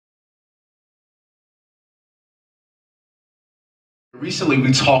Recently,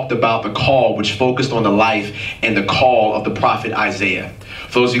 we talked about the call, which focused on the life and the call of the prophet Isaiah.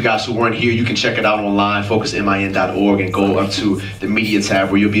 For those of you guys who weren't here, you can check it out online, focusmin.org, and go up to the media tab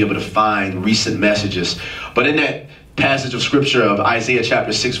where you'll be able to find recent messages. But in that passage of scripture of Isaiah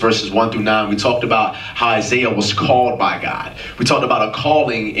chapter 6, verses 1 through 9, we talked about how Isaiah was called by God. We talked about a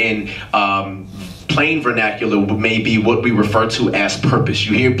calling in plain vernacular may be what we refer to as purpose.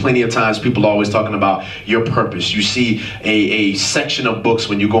 You hear plenty of times people always talking about your purpose. You see a section of books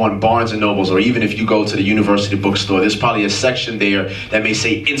when you go on Barnes and Nobles, or even if you go to the university bookstore, there's probably a section there that may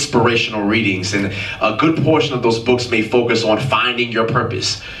say inspirational readings, and a good portion of those books may focus on finding your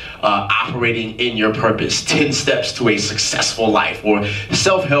purpose. Operating in your purpose, 10 steps to a successful life, or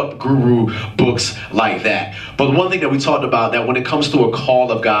self-help guru books like that. But one thing that we talked about, that when it comes to a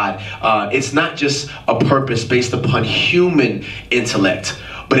call of God, it's not just a purpose based upon human intellect,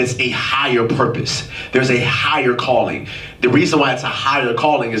 but it's a higher purpose. There's a higher calling. The reason why it's a higher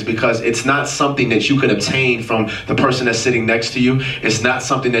calling is because it's not something that you could obtain from the person that's sitting next to you. It's not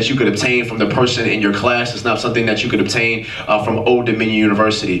something that you could obtain from the person in your class. It's not something that you could obtain from Old Dominion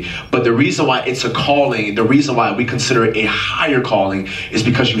University. But the reason why it's a calling, the reason why we consider it a higher calling, is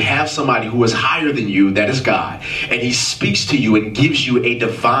because you have somebody who is higher than you, that is God, and he speaks to you and gives you a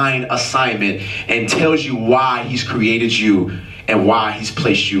divine assignment and tells you why he's created you and why he's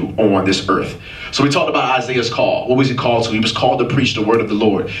placed you on this earth. So we talked about Isaiah's call. What was he called to? He was called to preach the word of the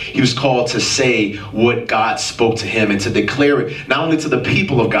Lord. He was called to say what God spoke to him and to declare it not only to the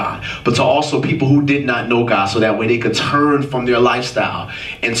people of God, but to also people who did not know God, so that way they could turn from their lifestyle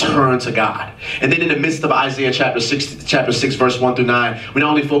and turn to God. And then in the midst of Isaiah chapter 6, verse 1 through 9, we not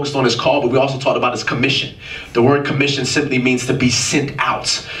only focused on his call, but we also talked about his commission. The word commission simply means to be sent out,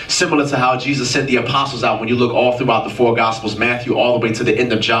 similar to how Jesus sent the apostles out. When you look all throughout the four Gospels, Matthew all the way to the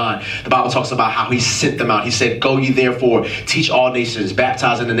end of John, the Bible talks about how he sent them out. He said, "Go ye therefore, teach all nations,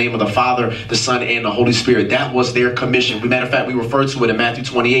 baptize in the name of the Father, the Son, and the Holy Spirit." That was their commission. As a matter of fact, we refer to it in Matthew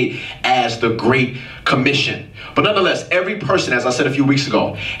 28 as the Great Commission. But nonetheless, every person, as I said a few weeks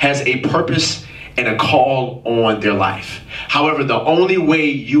ago, has a purpose and a call on their life. However, the only way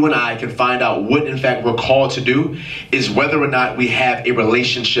you and I can find out what in fact we're called to do is whether or not we have a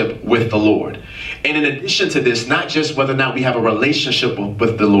relationship with the Lord. And in addition to this, not just whether or not we have a relationship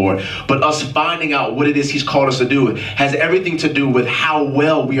with the Lord, but us finding out what it is he's called us to do has everything to do with how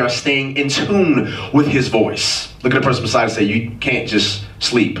well we are staying in tune with his voice. Look at the person beside you and say, you can't just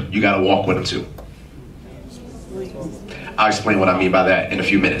sleep. You got to walk with him too. I'll explain what I mean by that in a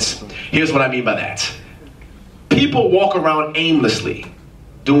few minutes. Here's what I mean by that. People walk around aimlessly,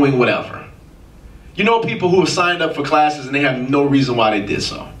 doing whatever. You know, people who have signed up for classes and they have no reason why they did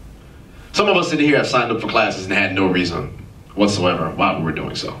so. Some of us in here have signed up for classes and had no reason whatsoever why we were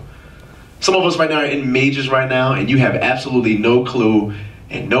doing so. Some of us right now are in majors right now, and you have absolutely no clue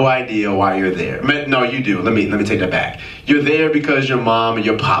and no idea why you're there. No, you do. Let me take that back. You're there because your mom and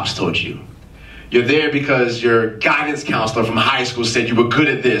your pops told you. You're there because your guidance counselor from high school said you were good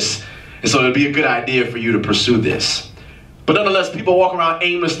at this, and so it'd be a good idea for you to pursue this. But nonetheless, people walk around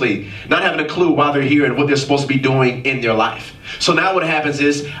aimlessly, not having a clue why they're here and what they're supposed to be doing in their life. So now what happens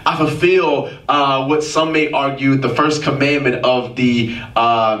is I fulfill what some may argue the first commandment of the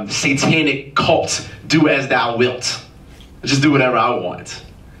satanic cult: do as thou wilt. I just do whatever I want.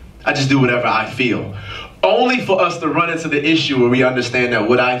 I just do whatever I feel. Only for us to run into the issue where we understand that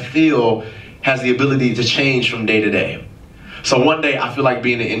what I feel has the ability to change from day to day. So one day I feel like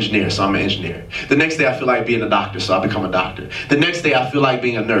being an engineer, so I'm an engineer. The next day I feel like being a doctor, so I become a doctor. The next day I feel like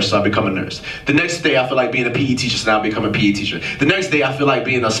being a nurse, so I become a nurse. The next day I feel like being a PE teacher, so now I become a PE teacher. The next day I feel like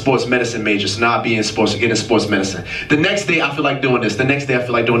being a sports medicine major, so now I be in sports, getting sports medicine. The next day I feel like doing this. The next day I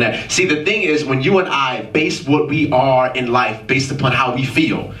feel like doing that. See, the thing is, when you and I base what we are in life based upon how we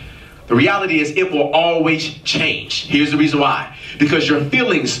feel, the reality is it will always change. Here's the reason why. Because your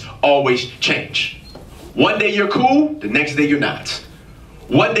feelings always change. One day you're cool, the next day you're not.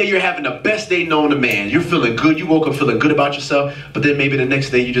 One day you're having the best day known to man. You're feeling good. You woke up feeling good about yourself, but then maybe the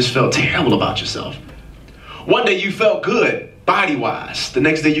next day you just felt terrible about yourself. One day you felt good body-wise. The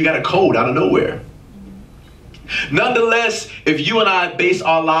next day you got a cold out of nowhere. Nonetheless, if you and I base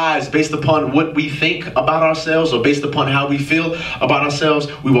our lives based upon what we think about ourselves or based upon how we feel about ourselves,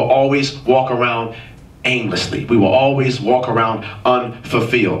 we will always walk around aimlessly. We will always walk around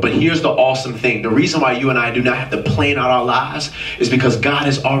unfulfilled. But here's the awesome thing. The reason why you and I do not have to plan out our lives is because God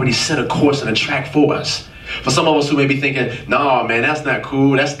has already set a course and a track for us. For some of us who may be thinking, no, man, that's not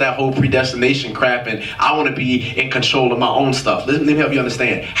cool. That's that whole predestination crap, and I want to be in control of my own stuff. Let me help you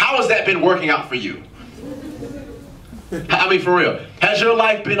understand. How has that been working out for you? I mean, for real. Has your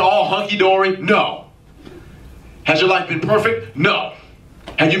life been all hunky-dory? No. Has your life been perfect? No.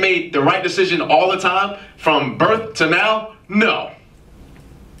 Have you made the right decision all the time from birth to now? No.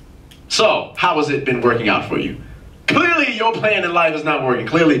 So, how has it been working out for you? Clearly, your plan in life is not working.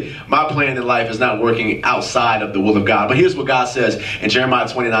 Clearly, my plan in life is not working outside of the will of God. But here's what God says in Jeremiah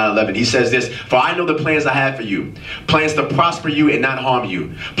 29:11. He says this, "For I know the plans I have for you, plans to prosper you and not harm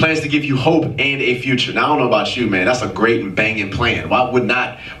you, plans to give you hope and a future." Now, I don't know about you, man. That's a great and banging plan. Why would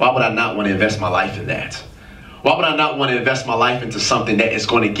I not want to invest my life in that? Why would I not want to invest my life into something that is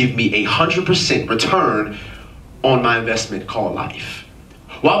going to give me 100% return on my investment called life?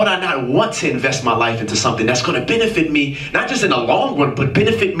 Why would I not want to invest my life into something that's going to benefit me, not just in the long run, but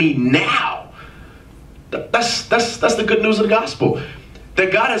benefit me now? That's the good news of the gospel.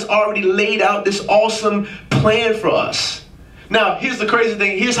 That God has already laid out this awesome plan for us. Now, here's the crazy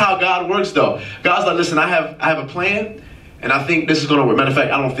thing. Here's how God works, though. God's like, listen, I have a plan, and I think this is going to work. Matter of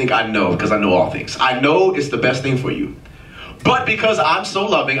fact, I don't think I know, because I know all things. I know it's the best thing for you. But because I'm so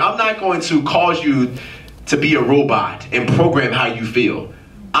loving, I'm not going to cause you to be a robot and program how you feel.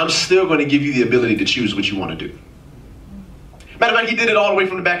 I'm still going to give you the ability to choose what you want to do. Matter of fact, he did it all the way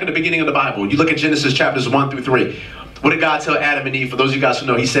from the back of the beginning of the Bible. You look at Genesis chapters 1 through 3. What did God tell Adam and Eve? For those of you guys who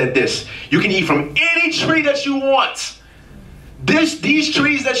know, he said this: you can eat from any tree that you want. These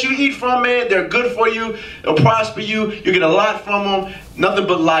trees that you eat from, man, they're good for you. They'll prosper you. You get a lot from them. Nothing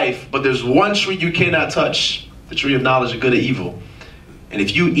but life. But there's one tree you cannot touch. The tree of knowledge of good and evil. And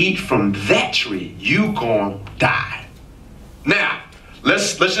if you eat from that tree, you gonna die. Now,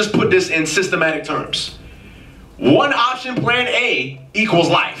 let's just put this in systematic terms. One option, plan A, equals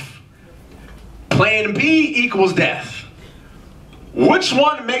life. Plan B equals death. Which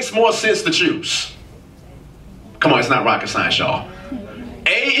one makes more sense to choose? Come on, it's not rocket science, y'all.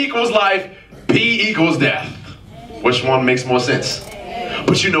 A equals life, B equals death. Which one makes more sense?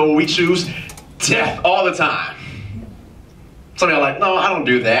 But you know, we choose death all the time. Some of y'all are like, no, I don't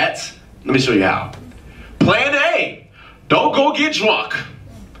do that. Let me show you how. Plan A, don't go get drunk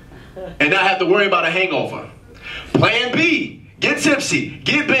and not have to worry about a hangover. Plan B, get tipsy,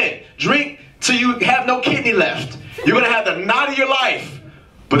 get bent, drink till you have no kidney left. You're going to have the night of your life.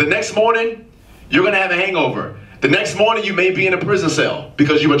 But the next morning, you're going to have a hangover. The next morning, you may be in a prison cell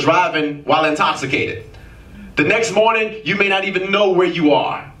because you were driving while intoxicated. The next morning, you may not even know where you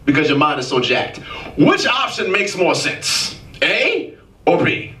are because your mind is so jacked. Which option makes more sense? A or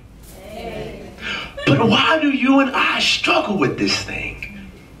B? A. But why do you and I struggle with this thing?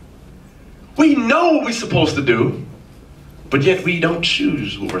 We know what we're supposed to do, but yet we don't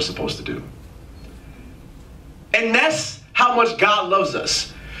choose what we're supposed to do. And that's how much God loves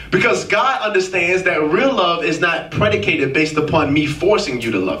us. Because God understands that real love is not predicated based upon me forcing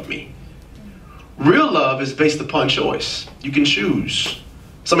you to love me. Real love is based upon choice. You can choose.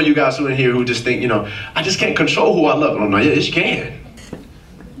 Some of you guys who are in here who just think, I just can't control who I love. No, yes, you can.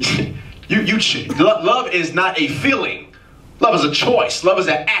 Love is not a feeling. Love is a choice. Love is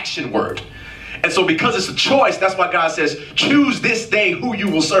an action word. And so because it's a choice, that's why God says, choose this day who you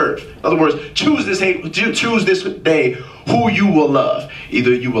will serve. In other words, choose this day who you will love.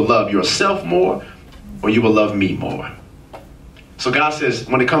 Either you will love yourself more or you will love me more. So God says,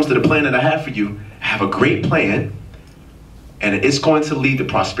 when it comes to the plan that I have for you, I have a great plan. And it's going to lead to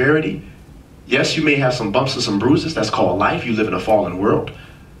prosperity. Yes, you may have some bumps and some bruises. That's called life. You live in a fallen world.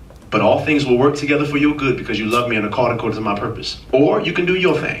 But all things will work together for your good because you love me and are called according to my purpose. Or you can do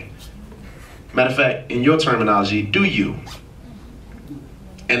your thing. Matter of fact, in your terminology, do you.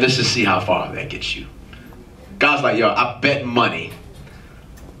 And let's just see how far that gets you. God's like, yo, I bet money.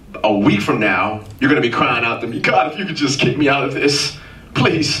 A week from now, you're going to be crying out to me, God, if you could just kick me out of this,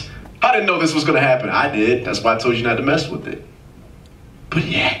 please. I didn't know this was going to happen. I did. That's why I told you not to mess with it. But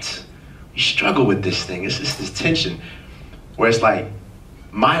yet, we struggle with this thing. It's just this tension where it's like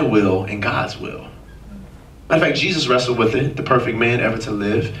my will and God's will. Matter of fact, Jesus wrestled with it, the perfect man ever to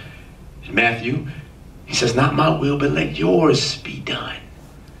live. In Matthew, he says, not my will, but let yours be done.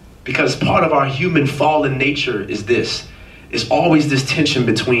 Because part of our human fallen nature is this. It's always this tension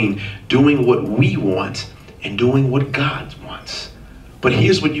between doing what we want and doing what God wants. But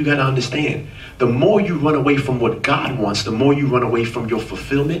here's what you got to understand. The more you run away from what God wants, the more you run away from your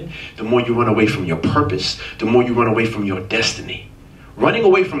fulfillment, the more you run away from your purpose, the more you run away from your destiny. Running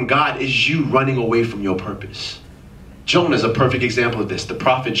away from God is you running away from your purpose. Jonah is a perfect example of this. The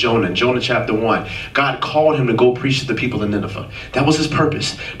prophet Jonah, in Jonah chapter 1, God called him to go preach to the people in Nineveh. That was his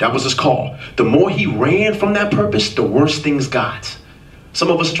purpose. That was his call. The more he ran from that purpose, the worse things got. Some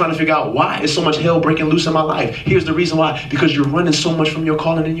of us are trying to figure out why is so much hell breaking loose in my life. Here's the reason why. Because you're running so much from your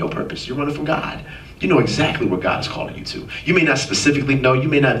calling and your purpose. You're running from God. You know exactly what God is calling you to. You may not specifically know, you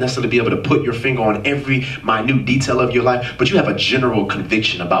may not necessarily be able to put your finger on every minute detail of your life, but you have a general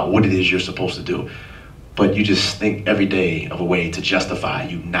conviction about what it is you're supposed to do. But you just think every day of a way to justify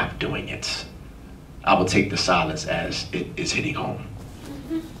you not doing it. I will take the silence as it is hitting home.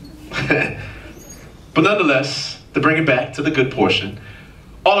 But nonetheless, to bring it back to the good portion,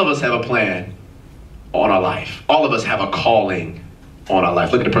 all of us have a plan on our life. All of us have a calling on our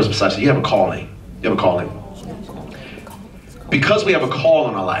life. Look at the person beside you. You have a calling. You have a calling. Because we have a call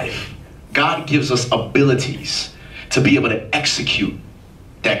on our life, God gives us abilities to be able to execute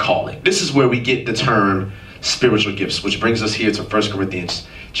that calling. This is where we get the term spiritual gifts, which brings us here to 1 Corinthians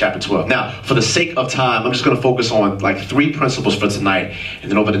chapter 12. Now, for the sake of time, I'm just going to focus on like 3 principles for tonight.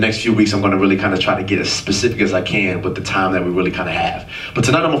 And then over the next few weeks, I'm going to really kind of try to get as specific as I can with the time that we really kind of have. But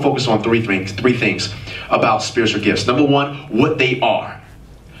tonight, I'm going to focus on three things about spiritual gifts. Number 1, what they are.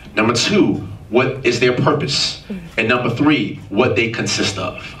 Number 2, what is their purpose? And number 3, what they consist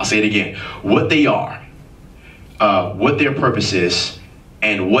of. I'll say it again. What they are, what their purpose is,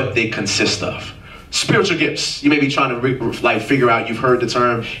 and what they consist of. Spiritual gifts. You may be trying to figure out, you've heard the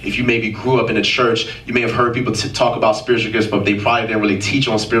term. If you maybe grew up in a church, you may have heard people talk about spiritual gifts, but they probably didn't really teach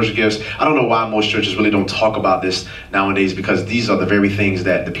on spiritual gifts. I don't know why most churches really don't talk about this nowadays, because these are the very things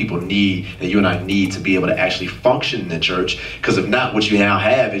that the people need, that you and I need to be able to actually function in the church. Because if not, what you now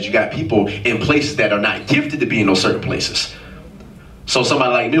have is you got people in places that are not gifted to be in those certain places. So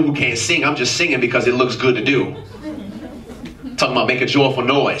somebody like me who can't sing, I'm just singing because it looks good to do. Talking about make a joyful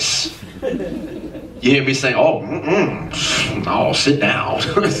noise. You hear me saying, oh, no, sit down.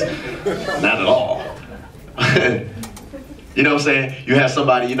 Not at all. You know what I'm saying? You have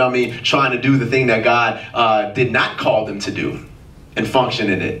somebody, you know what I mean, trying to do the thing that God did not call them to do and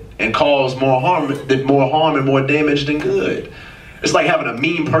function in it and cause more harm and more damage than good. It's like having a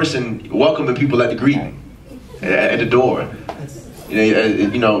mean person welcoming people at the greeting, at the door. I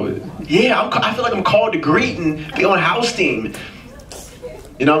feel like I'm called to greet and be on house team.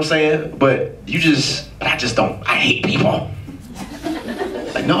 You know what I'm saying? But I hate people.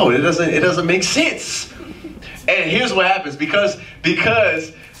 Like, no, it doesn't make sense. And here's what happens, because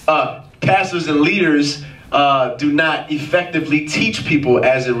pastors and leaders do not effectively teach people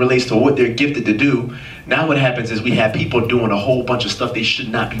as it relates to what they're gifted to do. Now what happens is we have people doing a whole bunch of stuff they should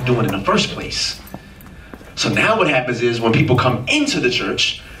not be doing in the first place. So now what happens is when people come into the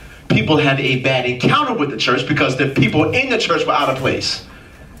church, people have a bad encounter with the church because the people in the church were out of place.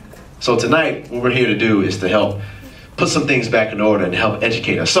 So tonight, what we're here to do is to help put some things back in order and help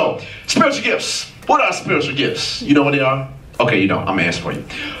educate us. So, spiritual gifts. What are spiritual gifts? You know what they are? Okay, you know, I'm going to answer for you.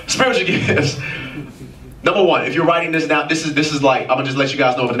 Spiritual gifts. Number 1, if you're writing this down, this is like, I'm going to just let you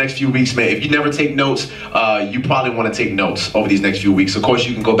guys know over the next few weeks, man. If you never take notes, you probably want to take notes over these next few weeks. Of course,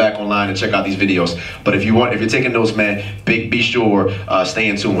 you can go back online and check out these videos. But if you're taking notes, man, be sure, stay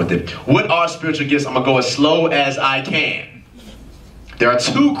in tune with it. What are spiritual gifts? I'm going to go as slow as I can. There are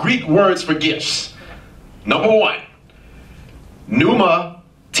 2 Greek words for gifts. Number 1,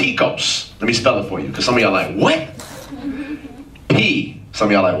 pneumatikos. Let me spell it for you, because some of y'all are like, what? P. Some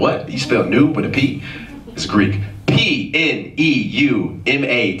of y'all are like, what? You spell new with a P? It's Greek. Pneumatikos.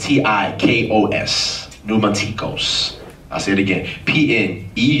 Pneumatikos. I'll say it again.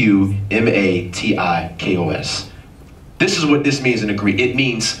 Pneumatikos. This is what this means in the Greek. It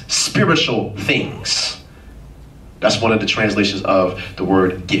means spiritual things. That's one of the translations of the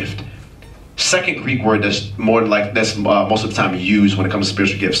word gift. Second Greek word that's most of the time used when it comes to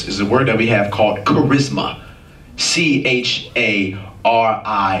spiritual gifts is a word that we have called charisma. charisma.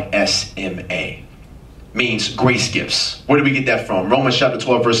 Means grace gifts. Where do we get that from? Romans chapter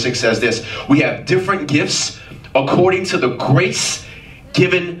 12 verse 6 says this. We have different gifts according to the grace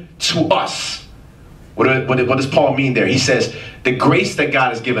given to us. What does Paul mean there? He says the grace that God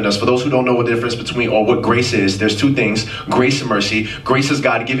has given us. For those who don't know what the difference between or what grace is, there's 2 things: grace and mercy. Grace is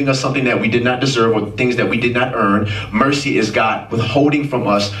God giving us something that we did not deserve or things that we did not earn. Mercy is God withholding from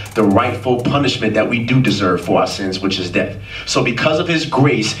us the rightful punishment that we do deserve for our sins, which is death. So because of his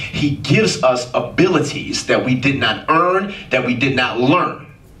grace, he gives us abilities that we did not earn, that we did not learn.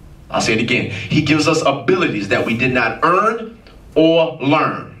 I'll say it again. He gives us abilities that we did not earn or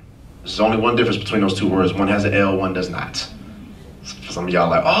learn. There's only one difference between those 2 words. One has an L, one does not. Some of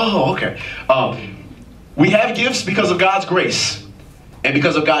y'all are like, oh, okay. We have gifts because of God's grace and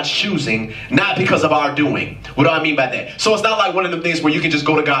because of God's choosing, not because of our doing. What do I mean by that? So it's not like one of the things where you can just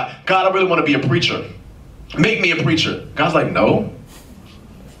go to God. God, I really want to be a preacher. Make me a preacher. God's like, no.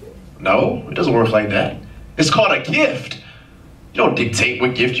 No, it doesn't work like that. It's called a gift. You don't dictate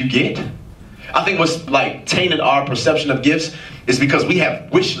what gift you get. I think what's like tainted our perception of gifts is because we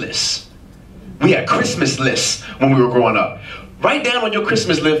have wish lists. We had Christmas lists when we were growing up. Write down on your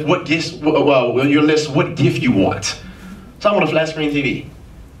Christmas list what gifts, well, your list, what gift you want. So I want a flat screen TV.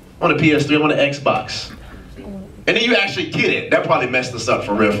 I want a PS3, I want an Xbox. And then you actually get it. That probably messed us up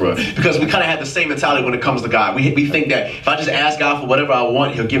for real. Because we kind of had the same mentality when it comes to God. We think that if I just ask God for whatever I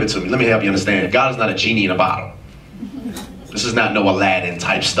want, he'll give it to me. Let me help you understand. God is not a genie in a bottle. This is not no Aladdin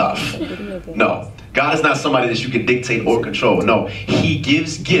type stuff. No. God is not somebody that you can dictate or control. No, he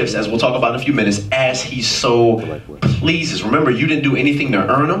gives gifts, as we'll talk about in a few minutes, as he so pleases. Remember, you didn't do anything to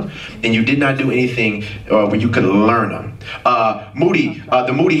earn them, and you did not do anything where you could learn them.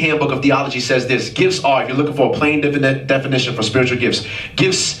 The Moody Handbook of Theology says this: gifts are, if you're looking for a plain definition for spiritual gifts,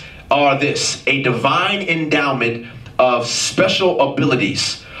 gifts are this: a divine endowment of special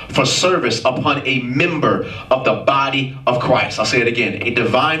abilities for service upon a member of the body of Christ. I'll say it again. A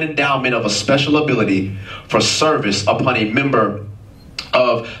divine endowment of a special ability for service upon a member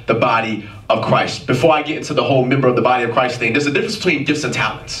of the body of Christ. Before I get into the whole member of the body of Christ thing, there's a difference between gifts and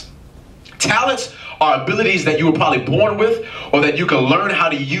talents. Talents are abilities that you were probably born with or that you can learn how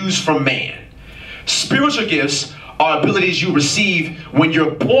to use from man. Spiritual gifts are abilities you receive when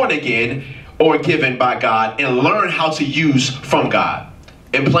you're born again or given by God and learn how to use from God.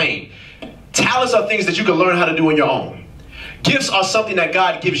 In plain, talents are things that you can learn how to do on your own. Gifts are something that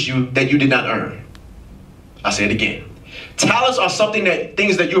God gives you that you did not earn. I'll say it again. Talents are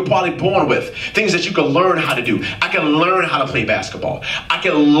things that you're probably born with, things that you can learn how to do. I can learn how to play basketball. I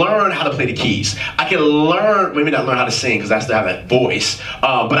can learn how to play the keys. I can learn, maybe not learn how to sing because I still have that voice,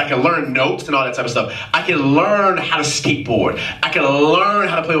 but I can learn notes and all that type of stuff. I can learn how to skateboard. I can learn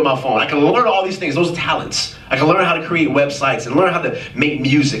how to play with my phone. I can learn all these things. Those are talents. I can learn how to create websites and learn how to make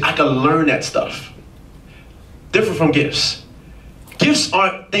music. I can learn that stuff. Different from gifts. Gifts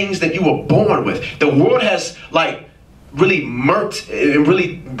aren't things that you were born with. The world has really murked and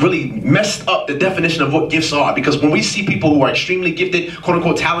really messed up the definition of what gifts are. Because when we see people who are extremely gifted, quote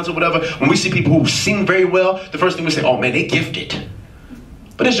unquote talents or whatever, when we see people who sing very well, the first thing we say, oh man, they gifted.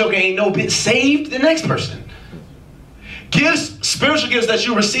 But this joker ain't no bit saved the next person. Gifts, spiritual gifts that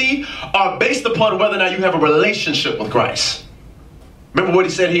you receive are based upon whether or not you have a relationship with Christ. Remember what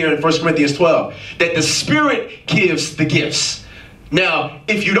he said here in 1 Corinthians 12, that the Spirit gives the gifts. Now,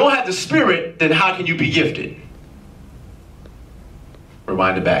 if you don't have the Spirit, then how can you be gifted?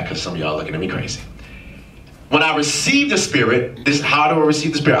 Rewind it back because some of y'all are looking at me crazy. When I receive the Spirit, how do I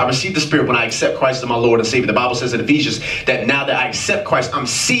receive the Spirit? I receive the Spirit when I accept Christ as my Lord and Savior. The Bible says in Ephesians that now that I accept Christ, I'm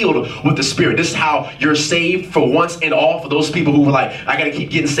sealed with the Spirit. This is how you're saved for once and all. For those people who were like, I got to keep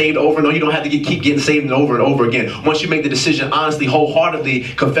getting saved over. No, you don't have to keep getting saved over and over again. Once you make the decision, honestly, wholeheartedly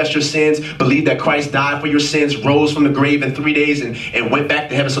confess your sins, believe that Christ died for your sins, rose from the grave in 3 days and went back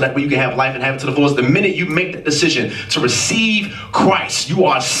to heaven so that way you can have life and have it to the fullest. The minute you make that decision to receive Christ, you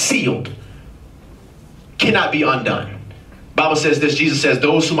are sealed. Cannot be undone. Bible says this, Jesus says,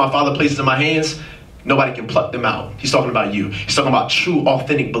 those whom my Father places in my hands, nobody can pluck them out. He's talking about you. He's talking about true,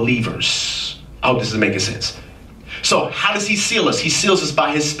 authentic believers. I hope this is making sense. So how does he seal us? He seals us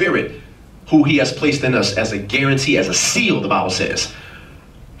by his Spirit, who he has placed in us as a guarantee, as a seal, the Bible says,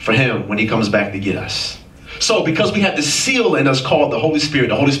 for him when he comes back to get us. So because we have the seal in us called the Holy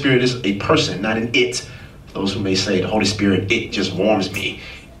Spirit is a person, not an it. Those who may say the Holy Spirit, it just warms me.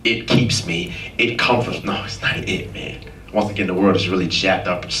 It keeps me. It comforts. No, it's not it, man. Once again, the world has really jacked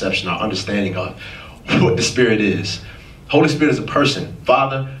our perception, our understanding of what the Spirit is. Holy Spirit is a person.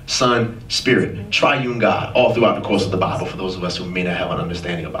 Father, Son, Spirit. Triune God. All throughout the course of the Bible for those of us who may not have an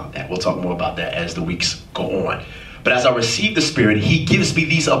understanding about that. We'll talk more about that as the weeks go on. But as I receive the Spirit, he gives me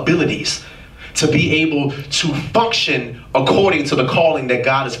these abilities to be able to function according to the calling that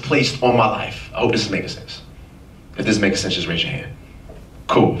God has placed on my life. I hope this is making sense. If this makes sense, just raise your hand.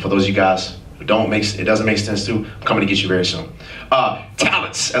 Cool. For those of you guys who it doesn't make sense to, I'm coming to get you very soon.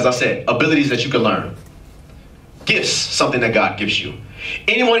 Talents, as I said, abilities that you can learn. Gifts, something that God gives you.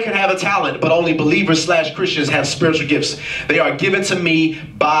 Anyone can have a talent, but only believers / Christians have spiritual gifts. They are given to me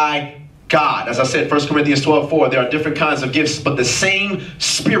by God. As I said, 1 Corinthians 12:4, there are different kinds of gifts, but the same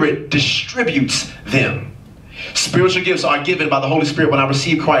Spirit distributes them. Spiritual gifts are given by the Holy Spirit when I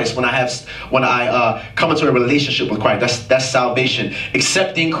receive Christ, when I come into a relationship with Christ. That's salvation.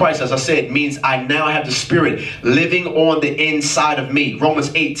 Accepting Christ, as I said, means I now have the Spirit living on the inside of me. Romans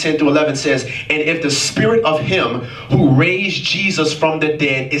 8:10-11 says, and if the Spirit of him who raised Jesus from the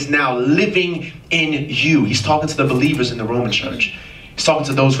dead is now living in you. He's talking to the believers in the Roman church. He's talking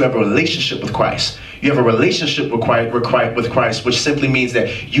to those who have a relationship with Christ. You have a relationship with Christ, which simply means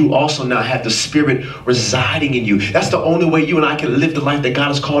that you also now have the Spirit residing in you. That's the only way you and I can live the life that God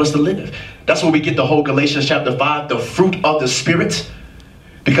has called us to live. That's where we get the whole Galatians chapter 5, the fruit of the Spirit.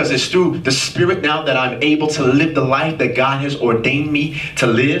 Because it's through the Spirit now that I'm able to live the life that God has ordained me to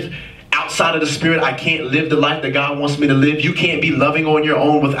live. Outside of the Spirit, I can't live the life that God wants me to live. You can't be loving on your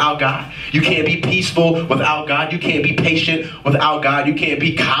own without God. You can't be peaceful without God. You can't be patient without God. You can't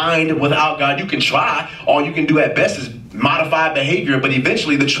be kind without God. You can try. All you can do at best is modify behavior, but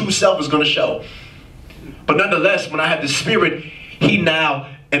eventually the true self is going to show. But nonetheless, when I have the Spirit, He now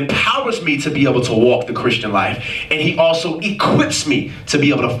empowers me to be able to walk the Christian life. And He also equips me to be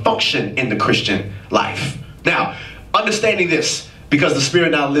able to function in the Christian life. Now, understanding this, because the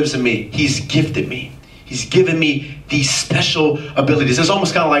Spirit now lives in me, He's gifted me. He's given me these special abilities. It's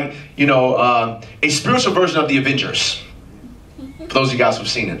almost kind of like, you know, a spiritual version of the Avengers. For those of you guys who've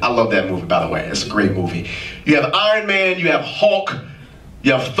seen it. I love that movie, by the way. It's a great movie. You have Iron Man, you have Hulk,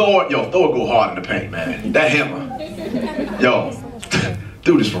 you have Thor. Yo, Thor go hard in the paint, man. That hammer. Yo.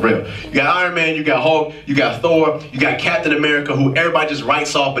 Do this for real. You got Iron Man, you got Hulk, you got Thor, you got Captain America, who everybody just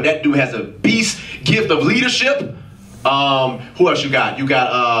writes off, but that dude has a beast gift of leadership. Who else you got? You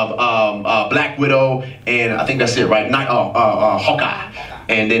got Black Widow, and I think that's it, right? Hawkeye.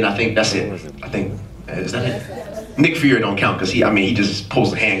 And then I think that's it. I think, is that it? Nick Fury don't count because he just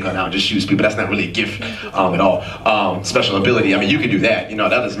pulls a handgun out and just shoots people. That's not really a gift at all. Special ability, I mean, you can do that. You know,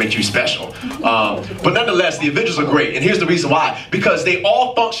 that doesn't make you special. But nonetheless, the Avengers are great. And here's the reason why. Because they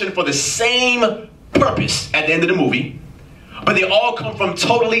all function for the same purpose at the end of the movie. But they all come from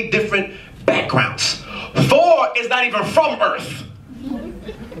totally different backgrounds. Thor is not even from Earth.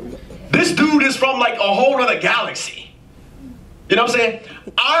 This dude is from like a whole other galaxy. You know what I'm saying?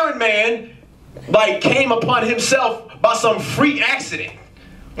 Iron Man like came upon himself by some freak accident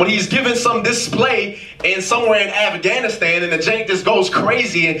when he's given some display in somewhere in Afghanistan, and the jank just goes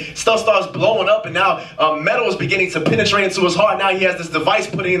crazy and stuff starts blowing up, and now metal is beginning to penetrate into his heart. Now he has this device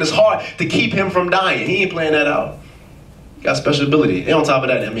putting in his heart to keep him from dying. He ain't playing that out. He got special ability. And on top of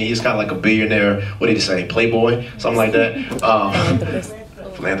that, I mean, he's kind of like a billionaire, what did he say, playboy, something like that.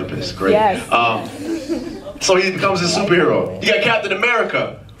 Philanthropist, great. Yes. So he becomes a superhero. You got Captain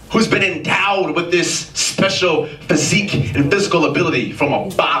America, who's been endowed with this special physique and physical ability from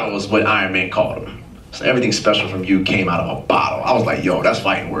a bottle, is what Iron Man called him. So everything special from you came out of a bottle. I was like, yo, that's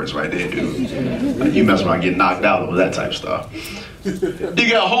fighting words right there, dude. Like, you mess around, get knocked out over that type of stuff. You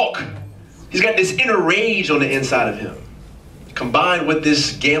got Hulk. He's got this inner rage on the inside of him, combined with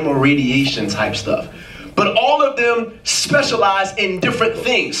this gamma radiation type stuff. But all of them specialize in different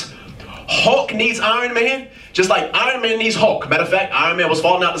things. Hulk needs Iron Man, just like Iron Man needs Hulk. Matter of fact, Iron Man was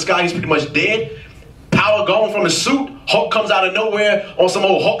falling out the sky. He's pretty much dead. Power gone from his suit. Hulk comes out of nowhere on some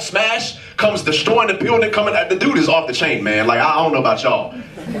old Hulk smash. Comes destroying the building. The dude is off the chain, man. Like, I don't know about y'all.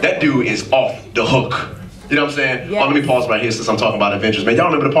 That dude is off the hook. You know what I'm saying? Yes. Oh, let me pause right here since I'm talking about Avengers, man. Y'all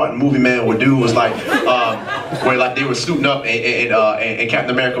remember the part in the movie, man, where dude was like, where like they were suiting up and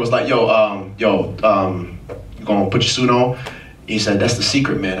Captain America was like, you gonna put your suit on? He said, that's the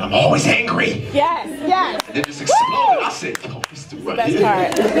secret, man. I'm always angry. Yes, yes. And it just exploded. Woo! I said, yo, this dude right here.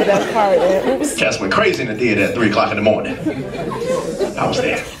 That's the best part, man. Cats went crazy in the theater at 3 o'clock in the morning. I was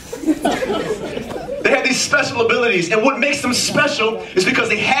there. They have these special abilities, and what makes them special is because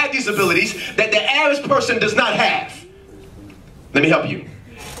they have these abilities that the average person does not have. Let me help you.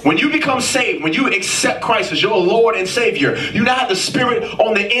 When you become saved, when you accept Christ as your Lord and Savior, you now have the Spirit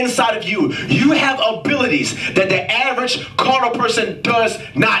on the inside of you. You have abilities that the average carnal person does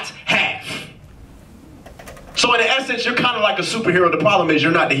not have. So in essence, you're kind of like a superhero. The problem is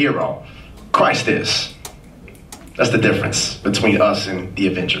you're not the hero. Christ is. That's the difference between us and the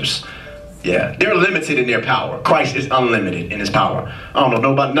Avengers. Yeah, they're limited in their power. Christ is unlimited in his power. I don't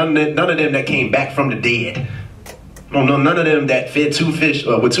know about none of them that came back from the dead. I don't know none of them that fed 2 fish,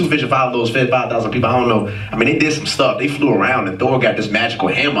 with 2 fish and 5 loaves, fed 5,000 people. I don't know. I mean, they did some stuff. They flew around, and Thor got this magical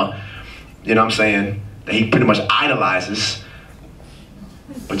hammer. You know what I'm saying? That he pretty much idolizes.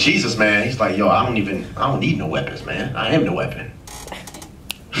 But Jesus, man, he's like, yo, I don't need no weapons, man. I am the weapon.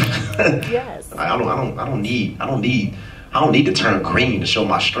 Yes. I don't need to turn green to show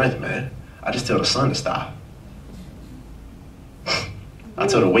my strength, man. I just tell the sun to stop. I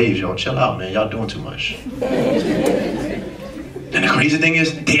tell the waves, y'all chill out, man. Y'all doing too much. And the crazy thing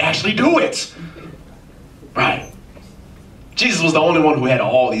is, they actually do it. Right. Jesus was the only one who had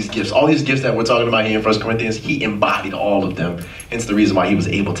all these gifts. All these gifts that we're talking about here in 1 Corinthians, he embodied all of them. Hence the reason why he was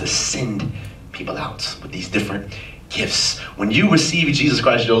able to send people out with these different gifts. When you receive Jesus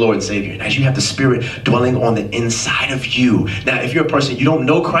Christ as your Lord and Savior, and as you have the Spirit dwelling on the inside of you. Now, if you're a person, you don't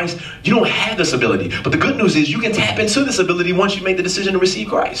know Christ, you don't have this ability. But the good news is you can tap into this ability once you make the decision to receive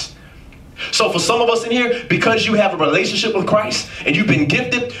Christ. So for some of us in here, because you have a relationship with Christ and you've been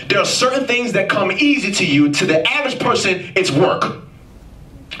gifted, there are certain things that come easy to you. To the average person, it's work.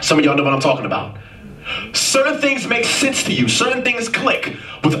 Some of y'all know what I'm talking about. Certain things make sense to you. Certain things click.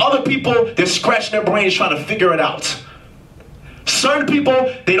 With other people, they're scratching their brains trying to figure it out. Certain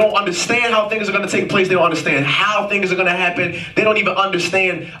people, they don't understand how things are going to take place. They don't understand how things are going to happen. They don't even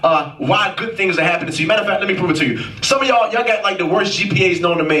understand why good things are happening to you. Matter of fact, let me prove it to you. Some of y'all got like the worst GPAs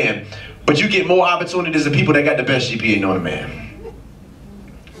known to man, but you get more opportunities than people that got the best GPA known to man.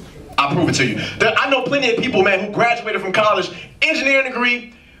 I'll prove it to you. I know plenty of people, man, who graduated from college, engineering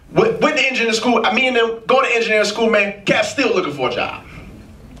degree, went to engineering school. Me and them go to engineering school, man. Cat's still looking for a job.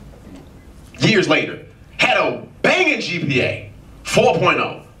 Years later, had a banging GPA,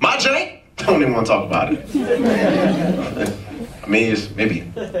 4.0. My jank, don't even want to talk about it. I mean, it's maybe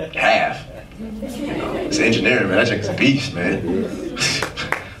half. You know, it's engineering, man. That jank's a beast, man.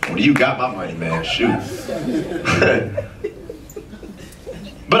 When you got my money, man, shoot.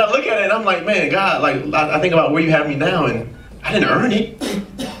 But I look at it and I'm like, man, God, like I think about where you have me now, and I didn't earn it.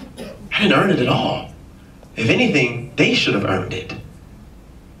 I didn't earn it at all. If anything, they should have earned it.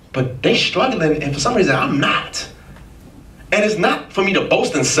 But they struggling, and for some reason, I'm not. And it's not for me to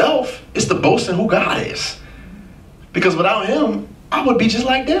boast in self. It's to boast in who God is. Because without him, I would be just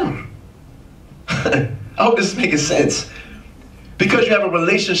like them. I hope this is making sense. Because you have a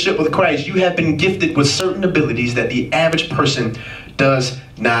relationship with Christ, you have been gifted with certain abilities that the average person does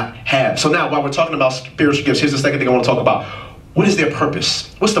not have. So now, while we're talking about spiritual gifts, here's the second thing I want to talk about. What is their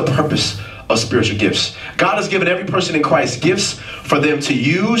purpose? What's the purpose of spiritual gifts? God has given every person in Christ gifts for them to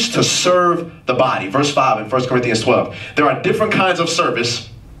use to serve the body. Verse 5 in 1 Corinthians 12. There are different kinds of service,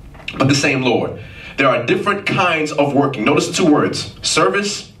 but the same Lord. There are different kinds of working. Notice the two words: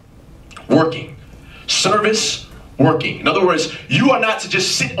 service, working. Service, working. In other words, you are not to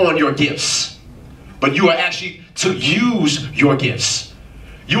just sit on your gifts, but you are actually to use your gifts.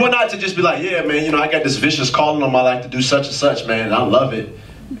 You are not to just be like, yeah, man, you know, I got this vicious calling on my life to do such and such, man, and I love it.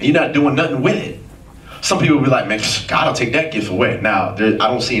 And you're not doing nothing with it. Some people will be like, man, God will take that gift away. Now, I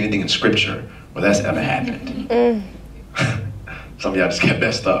don't see anything in Scripture where that's ever happened. Some of y'all just get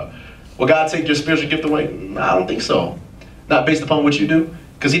messed up. Will God take your spiritual gift away? No, I don't think so. Not based upon what you do,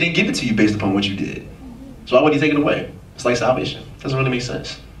 because he didn't give it to you based upon what you did. So why would he take it away? It's like salvation. It doesn't really make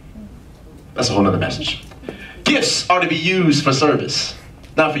sense. That's a whole other message. Gifts are to be used for service,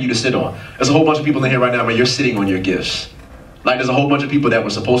 not for you to sit on. There's a whole bunch of people in here right now where you're sitting on your gifts. Like there's a whole bunch of people that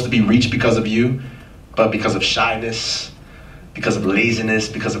were supposed to be reached because of you, but because of shyness, because of laziness,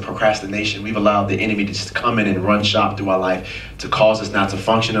 because of procrastination, we've allowed the enemy to just come in and run shop through our life to cause us not to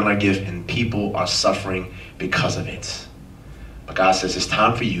function in our gift, and people are suffering because of it. But God says it's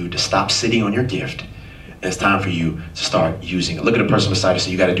time for you to stop sitting on your gift, and it's time for you to start using it. Look at the person beside you and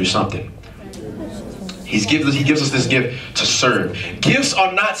say, you got to do something. He gives us this gift to serve. Gifts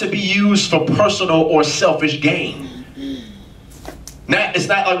are not to be used for personal or selfish gain. Now, it's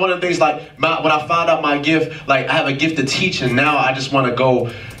not like one of the things like when I found out my gift, like I have a gift to teach, and now I just want to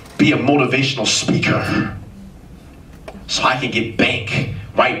go be a motivational speaker so I can get bank,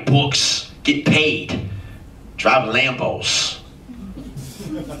 write books, get paid, drive Lambos,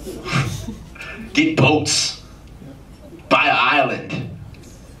 get boats, buy an island.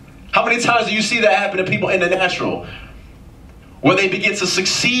 How many times do you see that happen to people in the natural? Where they begin to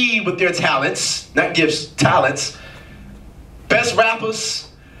succeed with their talents, not gifts, talents. Best rappers,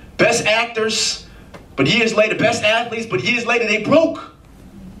 best actors, but years later, best athletes, but years later they broke.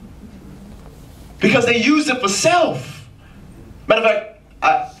 Because they used it for self. Matter of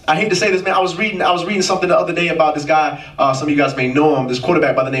fact, I hate to say this, man, I was reading something the other day about this guy, some of you guys may know him, this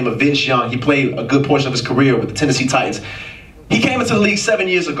quarterback by the name of Vince Young. He played a good portion of his career with the Tennessee Titans. He came into the league 7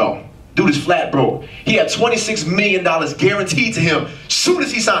 years ago. Dude is flat broke. He had $26 million guaranteed to him soon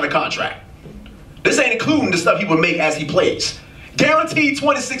as he signed a contract. This ain't including the stuff he would make as he plays. Guaranteed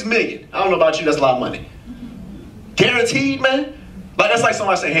 $26 million. I don't know about you, that's a lot of money. Guaranteed, man. Like that's like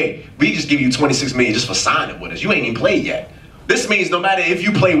somebody say, hey, we just give you $26 million just for signing with us. You ain't even played yet. This means no matter if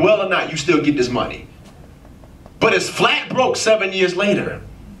you play well or not, you still get this money. But it's flat broke 7 years later.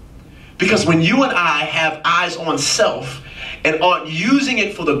 Because when you and I have eyes on self and aren't using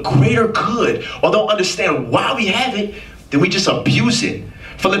it for the greater good, or don't understand why we have it, then we just abuse it.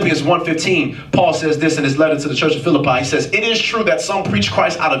 Philippians 1:15, Paul says this in his letter to the church of Philippi. He says, it is true that some preach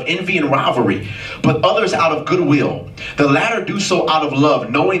Christ out of envy and rivalry, but others out of goodwill. The latter do so out of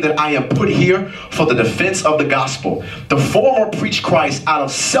love, knowing that I am put here for the defense of the gospel. The former preach Christ out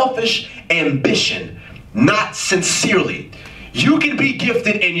of selfish ambition, not sincerely. You can be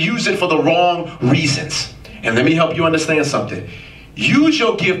gifted and use it for the wrong reasons. And let me help you understand something. Use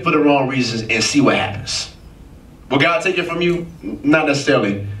your gift for the wrong reasons and see what happens. Will God take it from you? Not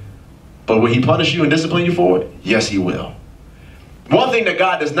necessarily. But will he punish you and discipline you for it? Yes, he will. One thing that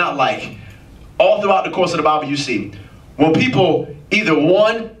God does not like, all throughout the course of the Bible you see, when people either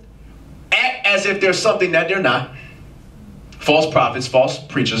one, act as if there's something that they're not, false prophets, false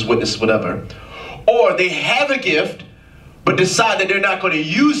preachers, witnesses, whatever, or they have a gift, but decide that they're not going to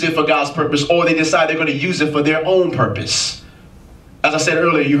use it for God's purpose, or they decide they're going to use it for their own purpose. As I said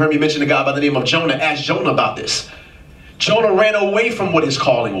earlier, you heard me mention a guy by the name of Jonah. Ask Jonah about this. Jonah ran away from what his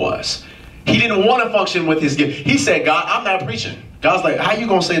calling was. He didn't want to function with his gift. He said, God, I'm not preaching. God's like, how you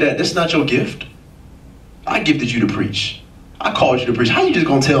going to say that? This is not your gift. I gifted you to preach. I called you to preach. How you just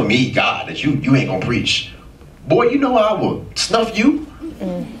going to tell me, God, that you ain't going to preach? Boy, you know I will snuff you.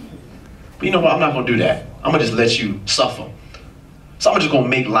 But you know what? I'm not going to do that. I'm going to just let you suffer. So I'm just going to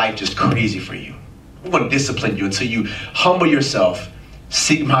make life just crazy for you. I'm going to discipline you until you humble yourself,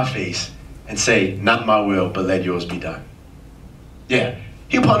 seek my face, and say, not my will, but let yours be done. Yeah,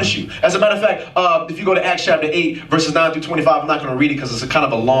 he'll punish you. As a matter of fact, if you go to Acts chapter 8, verses 9 through 25, I'm not going to read it because it's a kind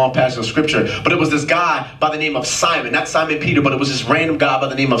of a long passage of scripture, but it was this guy by the name of Simon, not Simon Peter, but it was this random guy by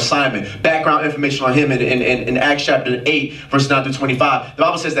the name of Simon. Background information on him in Acts chapter 8, verses 9 through 25. The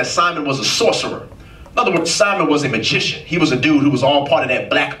Bible says that Simon was a sorcerer. In other words, Simon was a magician. He was a dude who was all part of that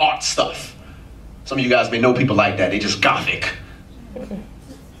black art stuff. Some of you guys may know people like that. They just gothic.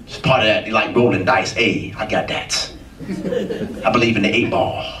 Just part of that. They like rolling dice. Hey, I got that. I believe in the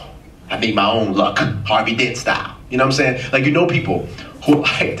 8-ball. I make my own luck. Harvey Dent style. You know what I'm saying? Like, you know people who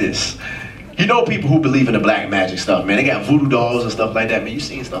like this. You know people who believe in the black magic stuff, man. They got voodoo dolls and stuff like that, man. You've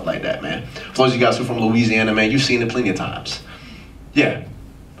seen stuff like that, man. For those of you guys who are from Louisiana, man, you've seen it plenty of times. Yeah.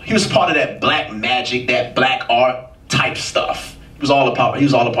 He was part of that black magic, that black art type stuff. He was all a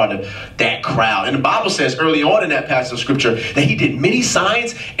part of that crowd. And the Bible says early on in that passage of scripture that he did many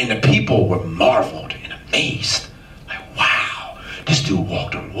signs and the people were marveled and amazed. Like, wow, this dude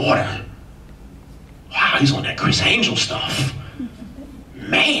walked on water. Wow, he's on that Chris Angel stuff.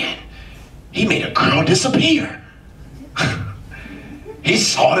 Man, he made a girl disappear. He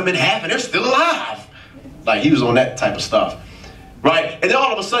sawed them in half and they're still alive. Like, he was on that type of stuff. Right? And then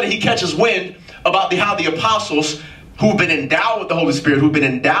all of a sudden he catches wind about how the apostles who've been endowed with the Holy Spirit, who've been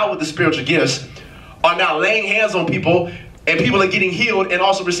endowed with the spiritual gifts, are now laying hands on people, and people are getting healed and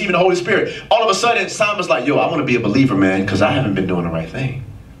also receiving the Holy Spirit. All of a sudden, Simon's like, yo, I want to be a believer, man, because I haven't been doing the right thing.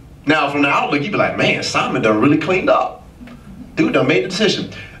 Now, from the outlook, you'd be like, man, Simon done really cleaned up. Dude done made the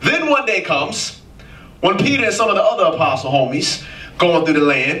decision. Then one day comes when Peter and some of the other apostle homies going through the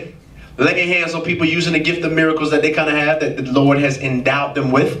land, laying hands on people using the gift of miracles that they kind of have, that the Lord has endowed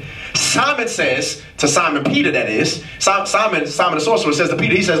them with. Simon says to Simon Peter, that is, Simon the sorcerer says to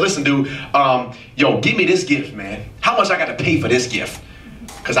Peter, he says, listen, dude, yo, give me this gift, man. How much I got to pay for this gift?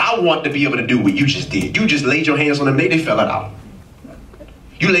 Because I want to be able to do what you just did. You just laid your hands on them, they fell out.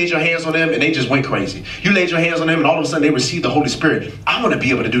 You laid your hands on them and they just went crazy. You laid your hands on them and all of a sudden they received the Holy Spirit. I want to be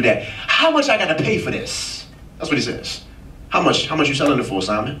able to do that. How much I got to pay for this? That's what he says. How much you selling it for,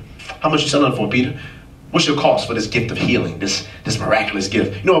 Simon? How much you selling it for, Peter? What's your cost for this gift of healing, this miraculous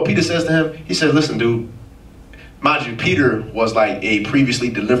gift? You know what Peter says to him? He says, listen, dude, mind you, Peter was like a previously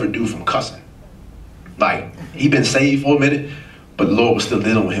delivered dude from cussing. Like, he'd been saved for a minute, but the Lord was still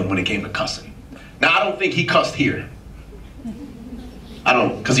dealing with him when it came to cussing. Now, I don't think he cussed here.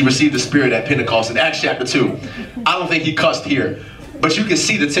 Because he received the Spirit at Pentecost in Acts chapter 2. I don't think he cussed here. But you can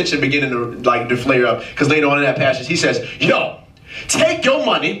see the tension beginning to flare up. Because later on in that passage, he says, yo, take your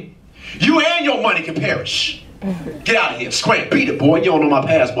money. You and your money can perish. Get out of here. Scram. Beat it, boy. You don't know my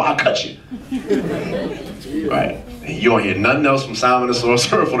past, boy. I'll cut you. Right? And you don't hear nothing else from Simon the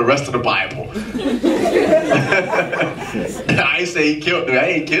sorcerer for the rest of the Bible. I ain't say he killed him. I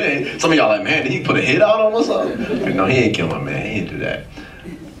ain't killing him. Some of y'all like, man, did he put a hit out on us or something? Like, no, he ain't kill him, man. He didn't do that.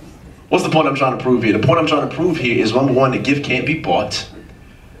 What's the point I'm trying to prove here? The point I'm trying to prove here is, number one, the gift can't be bought.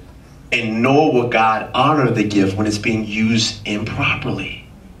 And nor will God honor the gift when it's being used improperly.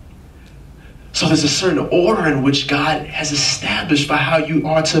 So there's a certain order in which God has established for how you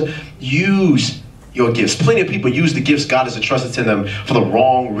are to use your gifts. Plenty of people use the gifts God has entrusted to them for the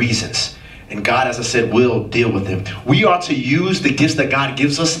wrong reasons. And God, as I said, will deal with them. We are to use the gifts that God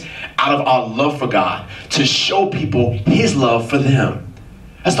gives us out of our love for God to show people his love for them.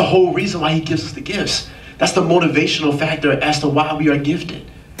 That's the whole reason why he gives us the gifts. That's the motivational factor as to why we are gifted.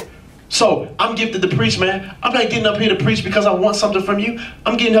 So, I'm gifted to preach, man. I'm not getting up here to preach because I want something from you.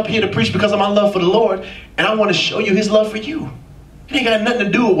 I'm getting up here to preach because of my love for the Lord, and I want to show you his love for you. It ain't got nothing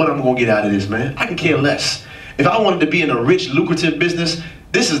to do with what I'm going to get out of this, man. I can care less. If I wanted to be in a rich, lucrative business,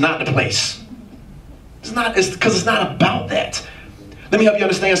 this is not the place. It's because it's not about that. Let me help you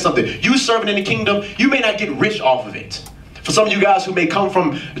understand something. You serving in the kingdom, you may not get rich off of it. For some of you guys who may come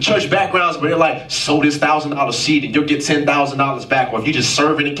from church backgrounds where they're like, sow this $1,000 seed and you'll get $10,000 back. Or if you just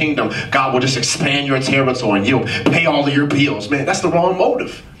serve in the kingdom, God will just expand your territory and you'll pay all of your bills. Man, that's the wrong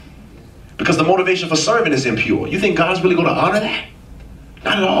motive. Because the motivation for serving is impure. You think God's really going to honor that?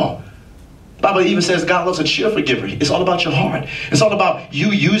 Not at all. The Bible even says God loves a cheerful giver. It's all about your heart. It's all about you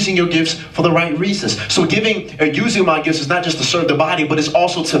using your gifts for the right reasons. So using my gifts is not just to serve the body, but it's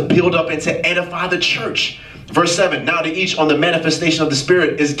also to build up and to edify the church. Verse 7, now to each on the manifestation of the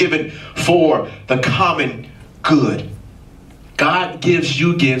Spirit is given for the common good. God gives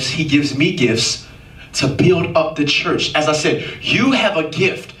you gifts. He gives me gifts to build up the church. As I said, you have a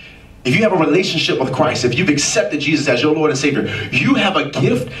gift. If you have a relationship with Christ, if you've accepted Jesus as your Lord and Savior, you have a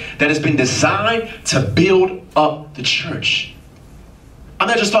gift that has been designed to build up the church. I'm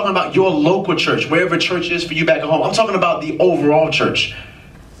not just talking about your local church, wherever church is for you back at home. I'm talking about the overall church.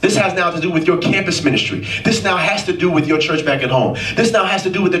 This has now to do with your campus ministry. This now has to do with your church back at home. This now has to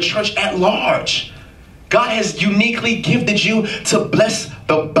do with the church at large. God has uniquely gifted you to bless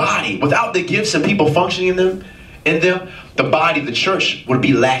the body. Without the gifts and people functioning in them, the body, the church would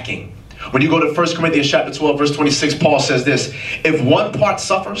be lacking. When you go to 1 Corinthians chapter 12, verse 26, Paul says this, if one part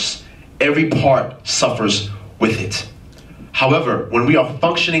suffers, every part suffers with it. However, when we are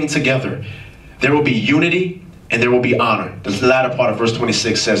functioning together, there will be unity and there will be honor. The latter part of verse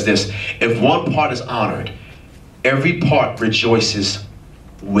 26 says this, if one part is honored, every part rejoices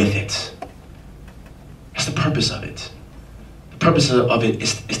with it. That's the purpose of it. The purpose of it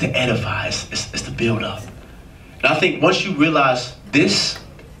is to edify, is to build up. And I think once you realize this,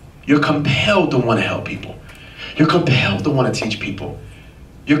 you're compelled to want to help people. You're compelled to want to teach people.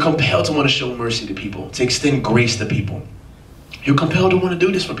 You're compelled to want to show mercy to people, to extend grace to people. You're compelled to want to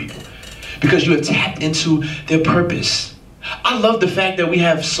do this for people because you have tapped into their purpose. I love the fact that we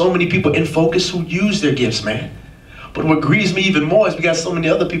have so many people in Focus who use their gifts, man. But what grieves me even more is we got so many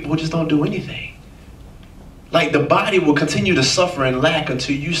other people who just don't do anything. Like the body will continue to suffer and lack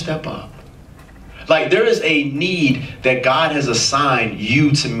until you step up. Like there is a need that God has assigned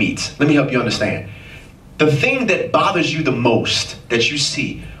you to meet. Let me help you understand. The thing that bothers you the most that you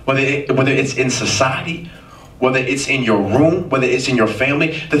see, whether it's in society, whether it's in your room, whether it's in your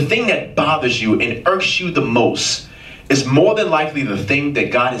family, the thing that bothers you and irks you the most is more than likely the thing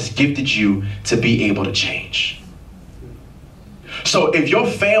that God has gifted you to be able to change. So if your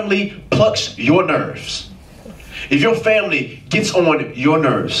family plucks your nerves, if your family gets on your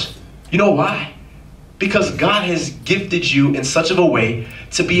nerves, you know why? Because God has gifted you in such of a way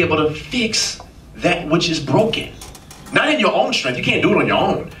to be able to fix that which is broken. Not in your own strength. You can't do it on your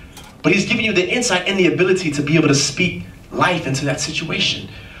own. But he's giving you the insight and the ability to be able to speak life into that situation.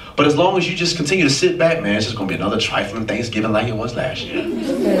 But as long as you just continue to sit back, man, it's just going to be another trifling Thanksgiving like it was last year.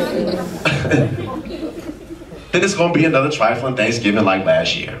 Then it's going to be another trifling Thanksgiving like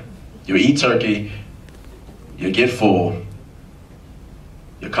last year. You eat turkey. You get full.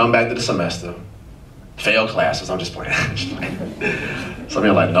 You come back to the semester. Fail classes. I'm just playing. Some of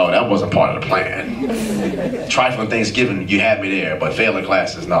you are like, no, that wasn't part of the plan. Trifling Thanksgiving, you had me there, but failing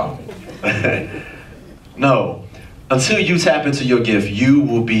classes, no. No. Until you tap into your gift, you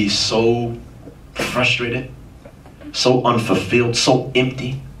will be so frustrated, so unfulfilled, so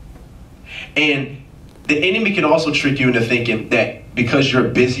empty. And the enemy can also trick you into thinking that because you're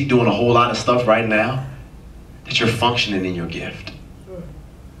busy doing a whole lot of stuff right now, that you're functioning in your gift.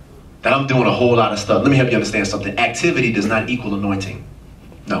 That I'm doing a whole lot of stuff. Let me help you understand something. Activity does not equal anointing.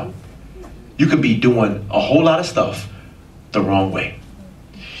 No. You could be doing a whole lot of stuff the wrong way.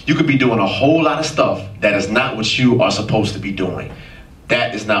 You could be doing a whole lot of stuff that is not what you are supposed to be doing.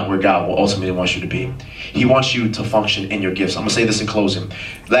 That is not where God will ultimately want you to be. He wants you to function in your gifts. I'm going to say this in closing.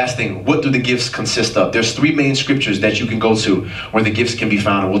 Last thing, what do the gifts consist of? There's 3 main scriptures that you can go to where the gifts can be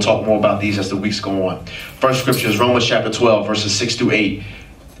found. And we'll talk more about these as the weeks go on. First scripture is Romans chapter 12, verses 6 through 8.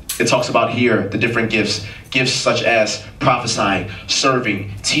 It talks about here the different gifts. Gifts such as prophesying,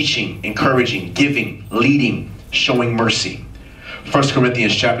 serving, teaching, encouraging, giving, leading, showing mercy. 1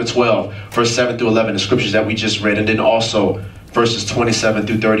 Corinthians chapter 12, verse 7 through 11, the scriptures that we just read. And then also verses 27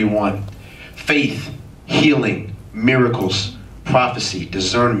 through 31. Faith, healing, miracles, prophecy,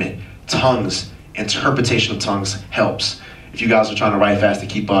 discernment, tongues, interpretation of tongues helps. If you guys are trying to write fast to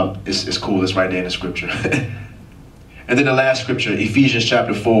keep up, it's cool. It's right there in the scripture. And then the last scripture, Ephesians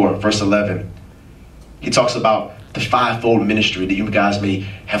chapter 4, verse 11. He talks about the 5-fold ministry that you guys may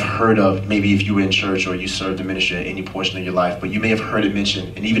have heard of, maybe if you were in church or you served the ministry at any portion of your life, but you may have heard it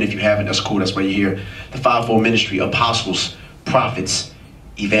mentioned. And even if you haven't, that's cool. That's why you're here. The 5-fold ministry: apostles, prophets,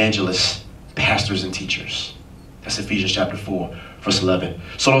 evangelists, pastors, and teachers. That's Ephesians chapter 4, verse 11.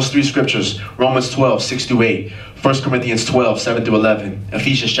 So those three scriptures, Romans 12, 6 through 8, 1 Corinthians 12, 7 through 11,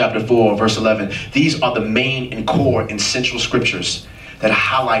 Ephesians chapter 4, verse 11. These are the main and core and central scriptures that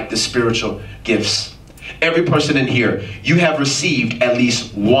highlight the spiritual gifts. Every person in here, you have received at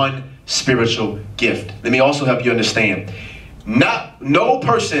least one spiritual gift. Let me also help you understand. No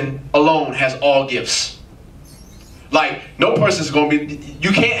person alone has all gifts. Like, no person's going to be,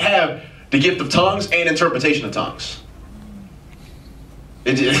 you can't have the gift of tongues and interpretation of tongues.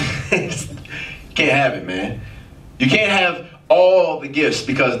 You can't have it, man. You can't have all the gifts,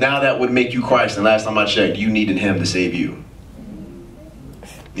 because now that would make you Christ. And last time I checked, you needed him to save you.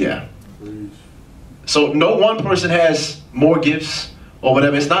 Yeah. So no one person has more gifts or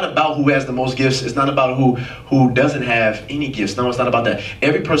whatever. It's not about who has the most gifts. It's not about who doesn't have any gifts. No, it's not about that.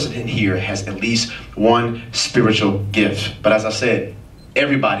 Every person in here has at least one spiritual gift. But as I said,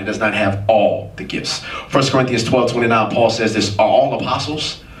 everybody does not have all the gifts. 1 Corinthians 12, 29, Paul says this: are all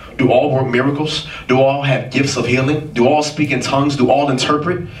apostles? Do all work miracles? Do all have gifts of healing? Do all speak in tongues? Do all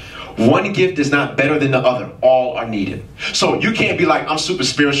interpret? One gift is not better than the other. All are needed. So you can't be like, I'm super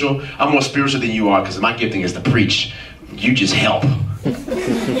spiritual. I'm more spiritual than you are because my gifting is to preach. You just help. You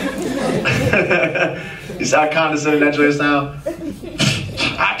see how condescending that joy sound?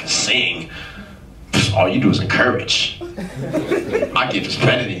 I can sing. All you do is encourage. My gift is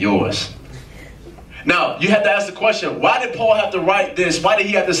better than yours. Now, you have to ask the question, why did Paul have to write this? Why did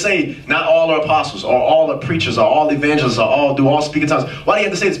he have to say, not all are apostles, or all are preachers, or all evangelists, or all do all speak in tongues? Why did he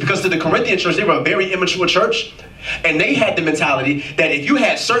have to say this? Because to the Corinthian church, they were a very immature church, and they had the mentality that if you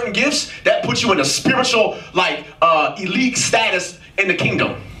had certain gifts, that put you in a spiritual, elite status in the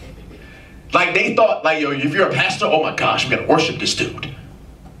kingdom. Like, they thought, like, yo, if you're a pastor, oh my gosh, we gotta worship this dude.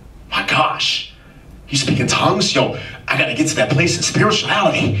 My gosh, you speak in tongues? Yo, I gotta get to that place in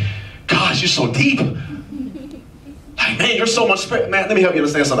spirituality. Gosh, you're so deep. Like, man, you're so much spirit. Man, let me help you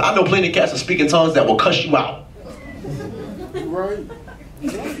understand something. I know plenty of cats that speak in tongues that will cuss you out. Right.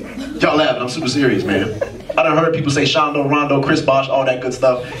 Y'all laughing, I'm super serious, man. I done heard people say Shondo, Rondo, Chris Bosh, all that good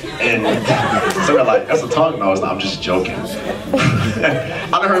stuff. And so they're like, that's a tongue? No, it's not, I'm just joking. I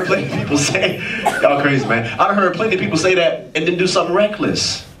done heard plenty of people say, y'all crazy, man. I done heard plenty of people say that and then do something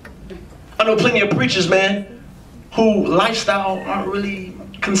reckless. I know plenty of preachers, man, who lifestyle aren't really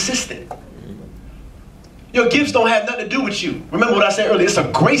consistent. Your gifts don't have nothing to do with you. Remember what I said earlier, it's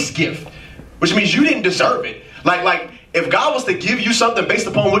a grace gift, which means you didn't deserve it. Like if God was to give you something based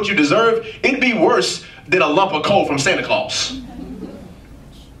upon what you deserve, it'd be worse than a lump of coal from Santa Claus.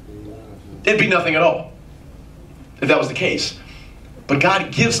 It'd be nothing at all if that was the case. But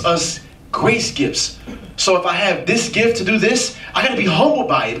God gives us grace gifts. So if I have this gift to do this, I gotta be humbled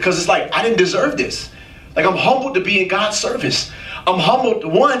by it, because it's like, I didn't deserve this. Like, I'm humbled to be in God's service. I'm humbled,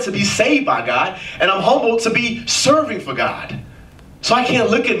 one, to be saved by God, and I'm humbled to be serving for God. So I can't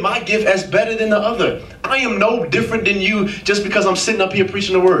look at my gift as better than the other. I am no different than you just because I'm sitting up here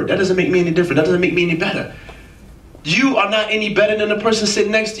preaching the word. That doesn't make me any different. That doesn't make me any better. You are not any better than the person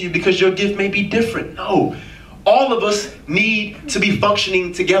sitting next to you because your gift may be different. No. All of us need to be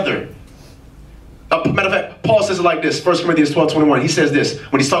functioning together. Matter of fact, Paul says it like this, 1 Corinthians 12, 21. He says this,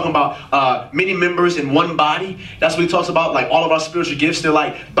 when he's talking about many members in one body. That's what he talks about, like all of our spiritual gifts. They're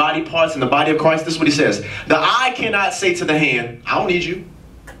like body parts in the body of Christ. This is what he says. The eye cannot say to the hand, I don't need you.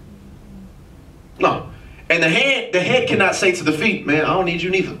 No. And the head cannot say to the feet, man, I don't need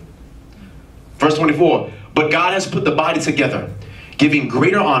you neither. Verse 24, but God has put the body together, giving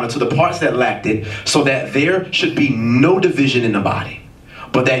greater honor to the parts that lacked it, so that there should be no division in the body,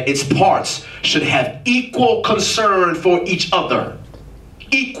 but that its parts should have equal concern for each other.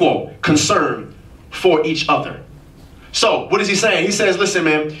 Equal concern for each other. So, what is he saying? He says, listen,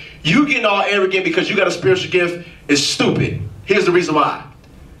 man, you getting all arrogant because you got a spiritual gift is stupid. Here's the reason why.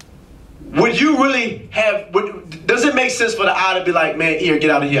 Would you really have, does it make sense for the eye to be like, man, ear, get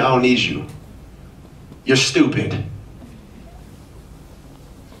out of here, I don't need you. You're stupid.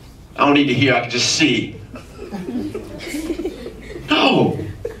 I don't need to hear, I can just see. No.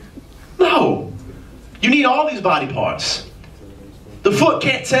 No. You need all these body parts. The foot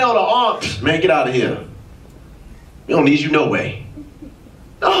can't tell the arm, man, get out of here. We don't need you no way.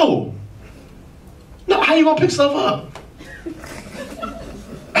 No. No, how you gonna pick stuff up?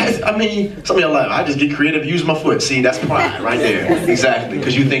 I mean, some of y'all like, I just get creative, use my foot. See, that's pride right there. Exactly,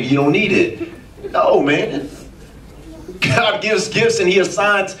 because you think you don't need it. No, man. God gives gifts and he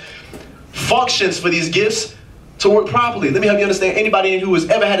assigns functions for these gifts to work properly. Let me help you understand. Anybody who has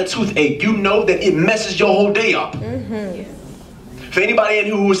ever had a toothache, you know that it messes your whole day up. For anybody in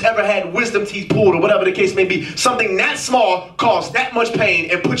who has ever had wisdom teeth pulled or whatever the case may be, something that small caused that much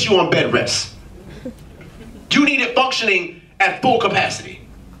pain and puts you on bed rest. You need it functioning at full capacity.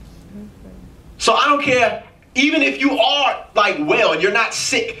 So I don't care, even if you are like well and you're not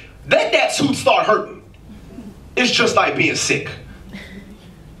sick, let that tooth start hurting. It's just like being sick.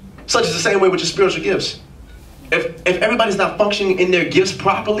 Such is the same way with your spiritual gifts. If everybody's not functioning in their gifts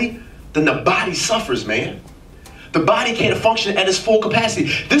properly, then the body suffers, man. The body can't function at its full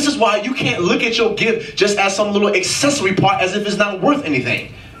capacity. This is why you can't look at your gift just as some little accessory part as if it's not worth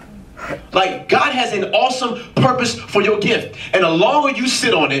anything. Like, God has an awesome purpose for your gift. And the longer you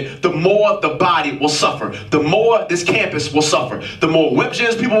sit on it, the more the body will suffer. The more this campus will suffer. The more web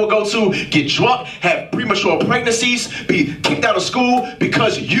gyms people will go to, get drunk, have premature pregnancies, be kicked out of school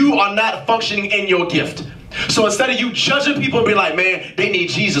because you are not functioning in your gift. So instead of you judging people and be like, man, they need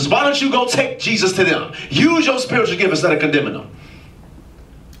Jesus, why don't you go take Jesus to them? Use your spiritual gift instead of condemning them.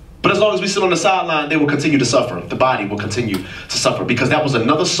 But as long as we sit on the sideline, they will continue to suffer. The body will continue to suffer because that was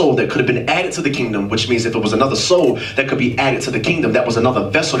another soul that could have been added to the kingdom, which means if it was another soul that could be added to the kingdom, that was another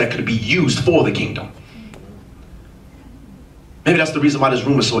vessel that could be used for the kingdom. Maybe that's the reason why this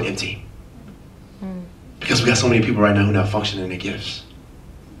room is so empty. Because we got so many people right now who are not functioning in their gifts.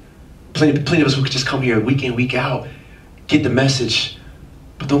 Plenty of us who could just come here week in, week out, get the message,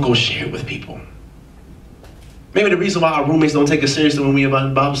 but don't go share it with people. Maybe the reason why our roommates don't take us seriously when we are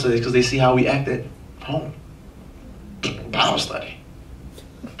in Bible study is because they see how we act at home. Bible study.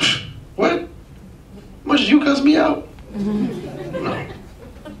 What? Much you cuss me out? No.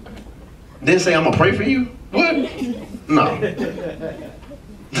 Then say I'm gonna pray for you? What? No.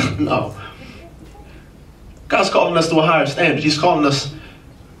 No. God's calling us to a higher standard. He's calling us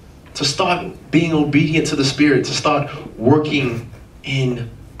to start being obedient to the Spirit, to start working in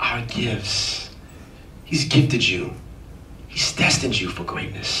our gifts. He's gifted you. He's destined you for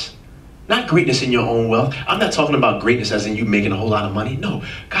greatness. Not greatness in your own wealth. I'm not talking about greatness as in you making a whole lot of money. No,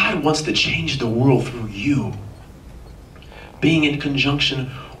 God wants to change the world through you, being in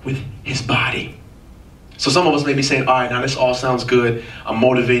conjunction with his body. So some of us may be saying, all right, now this all sounds good. I'm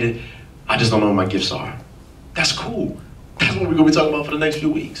motivated. I just don't know what my gifts are. That's cool. That's what we're going to be talking about for the next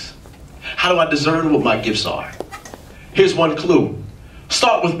few weeks. How do I discern what my gifts are? Here's one clue.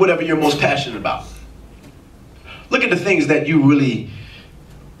 Start with whatever you're most passionate about. Look at the things that you really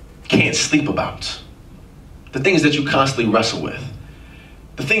can't sleep about. The things that you constantly wrestle with.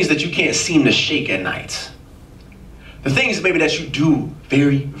 The things that you can't seem to shake at night. The things maybe that you do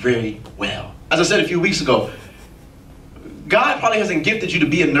very, very well. As I said a few weeks ago, God probably hasn't gifted you to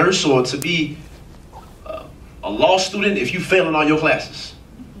be a nurse or to be a law student if you fail in all your classes.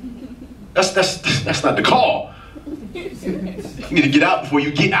 That's not the call. You need to get out before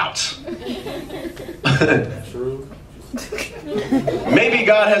you get out. True. Maybe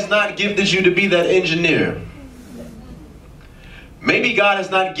God has not gifted you to be that engineer. Maybe God has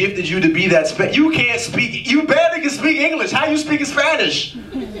not gifted you to be that you can't speak, you barely can speak English. How you speaking Spanish? You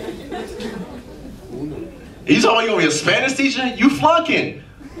talking about you gonna be a Spanish teacher? You flunking.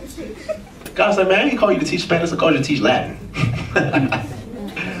 God's like, man, I didn't call you to teach Spanish, I called you to teach Latin.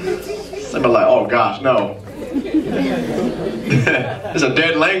 Somebody like, oh gosh, no. It's a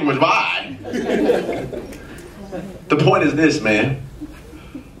dead language, why? The point is this, man.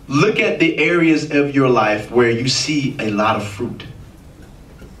 Look at the areas of your life where you see a lot of fruit.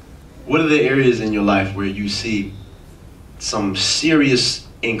 What are the areas in your life where you see some serious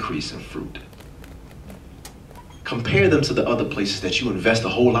increase in fruit? Compare them to the other places that you invest a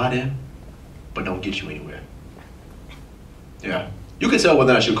whole lot in, but don't get you anywhere. Yeah. You can tell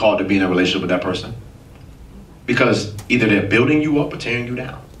whether or not you're called to be in a relationship with that person. Because either they're building you up or tearing you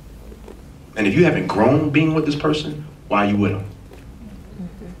down. And if you haven't grown being with this person, why are you with them?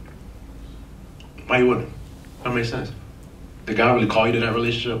 Why are you with them? That makes sense. Did God really call you to that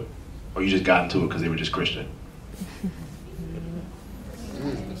relationship? Or you just got into it because they were just Christian?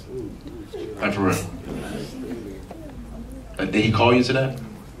 Like for real. Did he call you to that?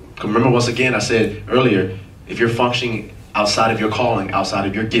 Because remember, once again, I said earlier, if you're functioning outside of your calling, outside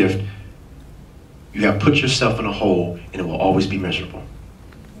of your gift, you have put yourself in a hole and it will always be miserable.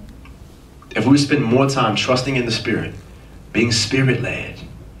 If we spend more time trusting in the Spirit, being Spirit-led,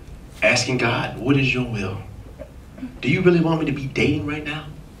 asking God, what is your will? Do you really want me to be dating right now?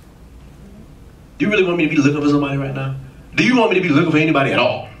 Do you really want me to be looking for somebody right now? Do you want me to be looking for anybody at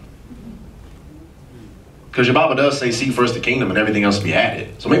all? Because your Bible does say, seek first the kingdom and everything else will be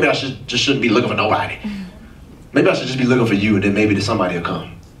added. So maybe I just shouldn't be looking for nobody. Maybe I should just be looking for you and then maybe somebody will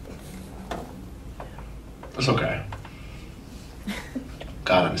come. That's okay.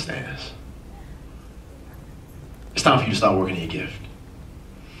 God understands. It's time for you to start working in your gift.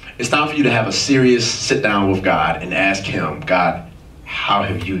 It's time for you to have a serious sit down with God and ask him, God, how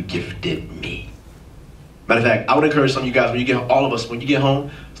have you gifted me? Matter of fact, I would encourage some of you guys, all of us, when you get home,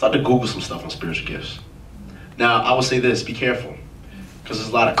 start to Google some stuff on spiritual gifts. Now, I will say this, be careful, because there's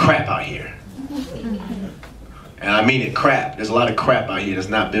a lot of crap out here. And I mean it, crap. There's a lot of crap out here that's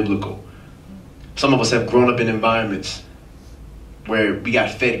not biblical. Some of us have grown up in environments where we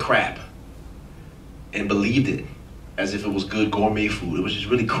got fed crap and believed it as if it was good gourmet food. It was just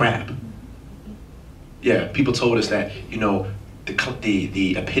really crap. Yeah, people told us that, you know,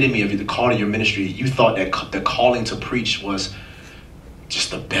 the epitome of the call to your ministry, you thought that the calling to preach was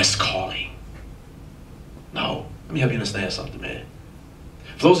just the best calling. No, let me help you understand something, man.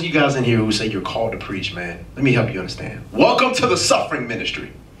 For those of you guys in here who say you're called to preach, man, let me help you understand. Welcome to the suffering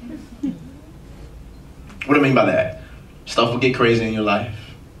ministry. What do I mean by that? Stuff will get crazy in your life.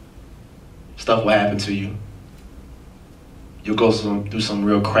 Stuff will happen to you. You'll go through some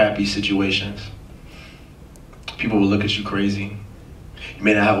real crappy situations. People will look at you crazy. You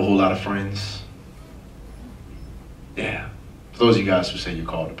may not have a whole lot of friends. Yeah. For those of you guys who say you're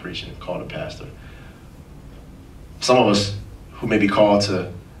called to preach and called to pastor. Some of us who may be called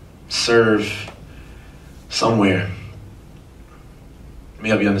to serve somewhere, let me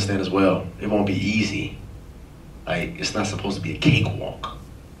help you understand as well. It won't be easy. Like, it's not supposed to be a cakewalk.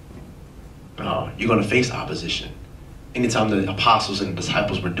 You're going to face opposition. Anytime the apostles and the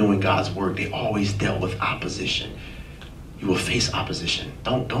disciples were doing God's work, they always dealt with opposition. You will face opposition.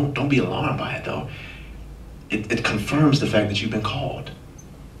 Don't be alarmed by it, though. It confirms the fact that you've been called.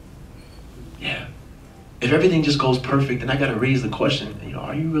 Yeah. If everything just goes perfect, then I got to raise the question, you know,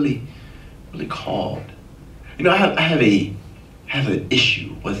 are you really called? You know, I have an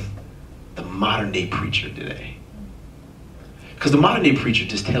issue with the modern day preacher today. Because the modern day preacher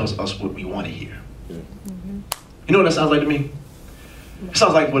just tells us what we want to hear. You know what that sounds like to me? It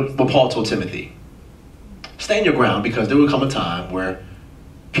sounds like what Paul told Timothy. Stand your ground, because there will come a time where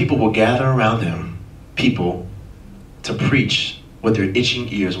people will gather around them, people, to preach what their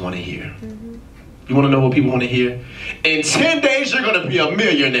itching ears want to hear. You want to know what people want to hear? In 10 days, you're going to be a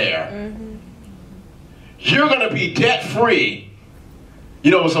millionaire. You're going to be debt free.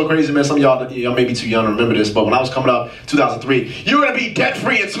 You know what's so crazy, man? Some of y'all may be too young to remember this, but when I was coming up, 2003, you're going to be debt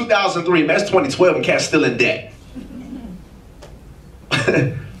free in 2003. Man, that's 2012 and cats still in debt.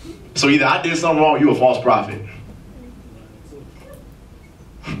 So either I did something wrong or you a false prophet.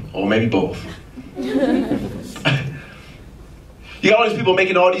 Or maybe both. You got all these people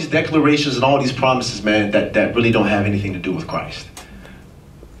making all these declarations and all these promises, man, that really don't have anything to do with Christ.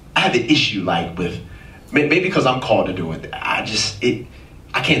 I have an issue, like, with, maybe because I'm called to do it, I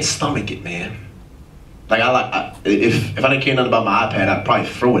can't stomach it, man. Like, if I didn't care nothing about my iPad, I'd probably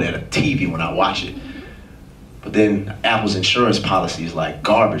throw it at a TV when I watch it. But then Apple's insurance policy is like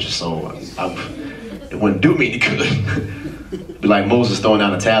garbage, so it wouldn't do me any good. Be like Moses throwing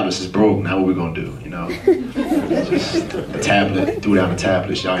down the tablets, is broke, now what we gonna do, you know? Just the tablet, threw down the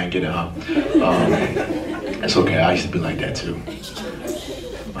tablets, y'all ain't get it, huh? That's okay, I used to be like that too.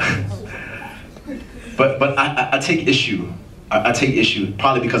 But I take issue. I take issue,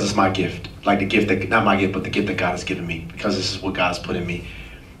 probably because it's my gift. Like the gift that, not my gift, but the gift that God has given me, because this is what God has put in me.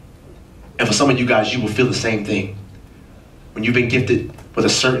 And for some of you guys, you will feel the same thing. When you've been gifted with a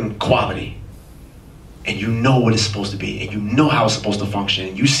certain quality, and you know what it's supposed to be, and you know how it's supposed to function,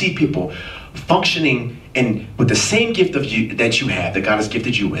 and you see people functioning with the same gift of you that you have, that God has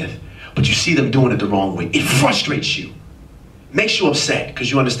gifted you with, but you see them doing it the wrong way. It frustrates you. Makes you upset, because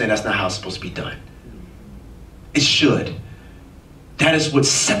you understand that's not how it's supposed to be done. It should. That is what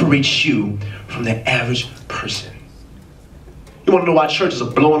separates you from the average person. You want to know why churches are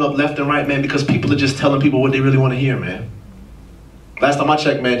blowing up left and right, man? Because people are just telling people what they really want to hear, man. Last time I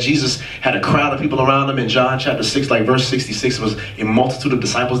checked, man, Jesus had a crowd of people around him in John chapter 6, like verse 66, was a multitude of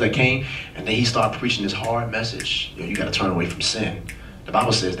disciples that came, and then he started preaching this hard message. You got to turn away from sin. The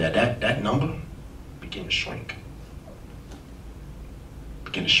Bible says that number began to shrink.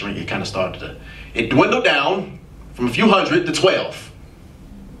 Began to shrink. It kind of started to, it dwindled down from a few hundred to 12.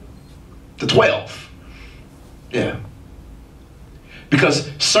 To 12. Yeah. Because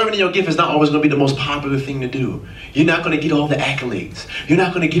serving in your gift is not always going to be the most popular thing to do. You're not going to get all the accolades. You're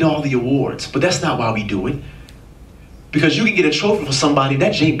not going to get all the awards. But that's not why we do it. Because you can get a trophy for somebody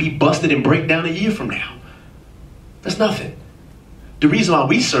that ain't be busted and break down a year from now. That's nothing. The reason why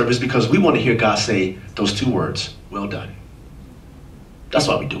we serve is because we want to hear God say those two words, well done. That's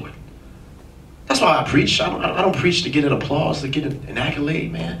why we do it. That's why I preach. I don't preach to get an applause, to get an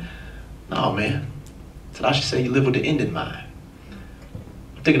accolade, man. No, man. So I should say you live with the end in mind.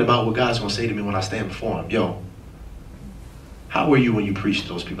 I'm thinking about what God's going to say to me when I stand before him. Yo, how were you when you preached to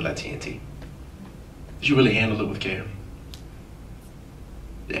those people at TNT? Did you really handle it with care?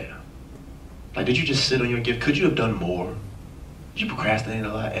 Yeah. Like, did you just sit on your gift? Could you have done more? Did you procrastinate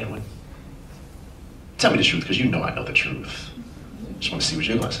a lot, Edwin? Tell me the truth, because you know I know the truth. Just want to see what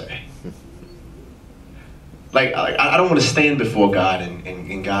you're going to say. Like, I don't want to stand before God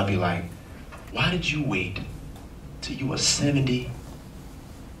and God be like, why did you wait till you were 70,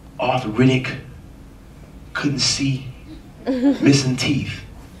 arthritic, couldn't see, missing teeth,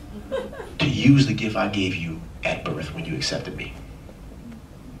 to use the gift I gave you at birth when you accepted me?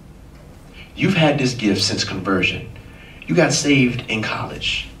 You've had this gift since conversion. You got saved in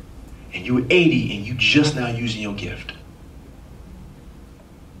college, and you were 80 and you just now using your gift.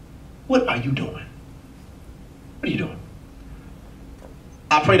 What are you doing? What are you doing?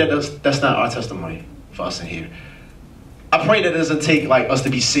 I pray that that's not our testimony for us in here. I pray that it doesn't take like us to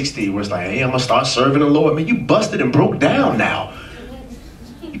be 60 where it's like, hey, I'm going to start serving the Lord. Man, you busted and broke down now.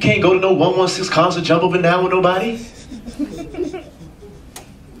 You can't go to no 116 concert, jump up and down with nobody.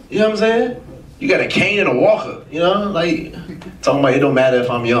 You know what I'm saying? You got a cane and a walker, you know? Like, talking about it don't matter if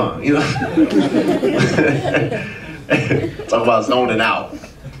I'm young, you know? Talking about zoning out.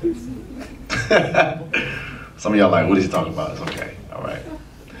 Some of y'all like, what is he talking about? It's okay, all right.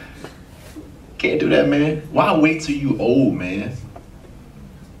 Can't do that, man. Why wait till you old, man?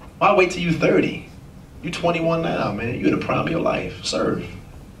 Why wait till you 30? You 21 now, man. You in the prime of your life. Serve.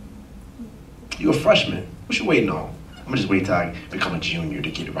 You a freshman. What you waiting on? I'm gonna just wait till I become a junior to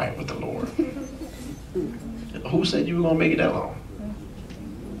get right with the Lord. Who said you were gonna make it that long?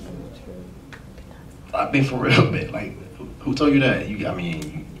 I've been for real, man. Like, who told you that?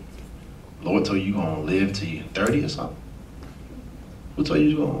 Lord told you gonna live till you're 30 or something? Who told you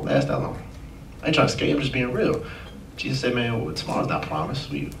you're gonna last that long? I ain't trying to scare you, I'm just being real. Jesus said, man, well, tomorrow's not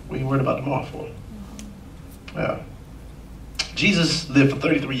promised. What are you worried about tomorrow for? Yeah. Jesus lived for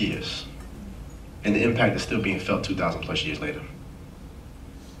 33 years, and the impact is still being felt 2,000 plus years later.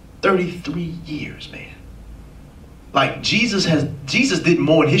 33 years, man. Like, Jesus did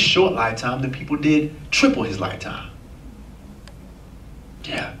more in his short lifetime than people did triple his lifetime.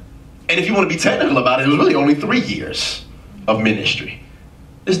 Yeah. And if you want to be technical about it, it was really only 3 years of ministry.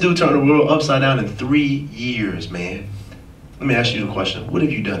 This dude turned the world upside down in 3 years, man. Let me ask you the question. What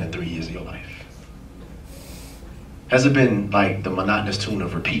have you done in 3 years of your life? Has it been like the monotonous tune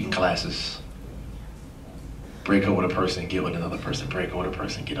of repeating classes? Break up with a person, get with another person, break up with a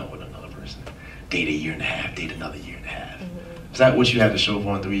person, get up with another person. Date a year and a half, date another year and a half. Is that what you have to show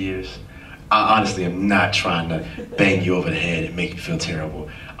for in 3 years? I honestly am not trying to bang you over the head and make you feel terrible.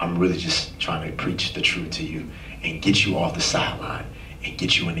 I'm really just trying to preach the truth to you and get you off the sideline and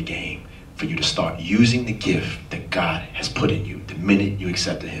get you in the game for you to start using the gift that God has put in you the minute you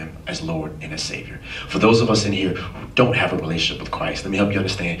accepted him as Lord and as Savior. For those of us in here who don't have a relationship with Christ, let me help you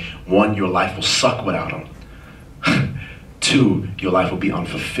understand. 1, your life will suck without him. 2, your life will be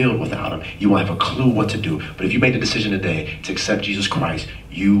unfulfilled without him. You won't have a clue what to do. But if you made the decision today to accept Jesus Christ,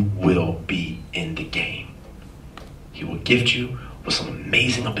 you will be in the game. He will gift you with some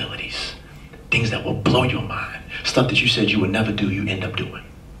amazing abilities, things that will blow your mind, stuff that you said you would never do, you end up doing.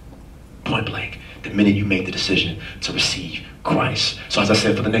 Point blank, the minute you make the decision to receive Christ. So as I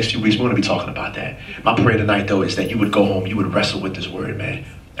said, for the next few weeks, we're going to be talking about that. My prayer tonight, though, is that you would go home, you would wrestle with this word, man.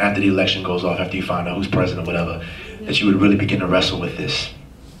 After the election goes off, after you find out who's president or whatever, that you would really begin to wrestle with this.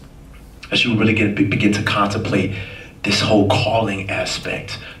 That you would really begin to contemplate this whole calling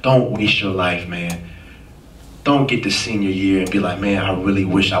aspect. Don't waste your life, man. Don't get to senior year and be like, man, I really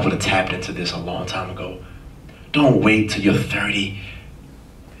wish I would have tapped into this a long time ago. Don't wait till you're 30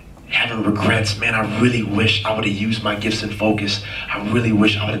 having regrets. Man, I really wish I would have used my gifts and focus. I really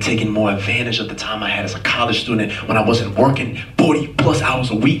wish I would have taken more advantage of the time I had as a college student when I wasn't working 40 plus hours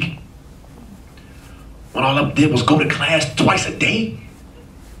a week. When all I did was go to class twice a day,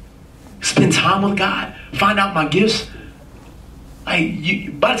 spend time with God, find out my gifts.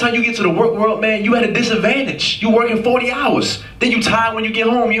 Like, by the time you get to the work world, man, you at a disadvantage. You working 40 hours. Then you tired when you get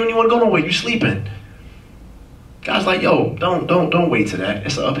home. You don't even want to go nowhere. You sleeping. God's like, yo, don't wait to that.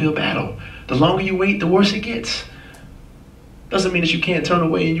 It's an uphill battle. The longer you wait, the worse it gets. Doesn't mean that you can't turn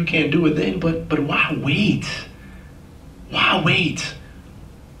away and you can't do it then, but why wait? Why wait?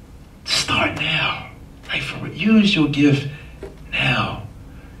 Start now. Like, use your gift now.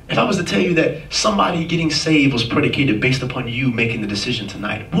 If I was to tell you that somebody getting saved was predicated based upon you making the decision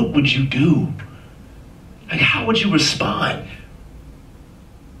tonight, what would you do? Like, how would you respond?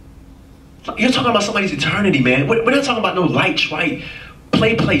 You're talking about somebody's eternity, man. We're not talking about no light, trite,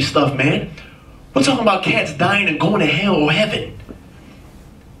 play stuff, man. We're talking about cats dying and going to hell or heaven.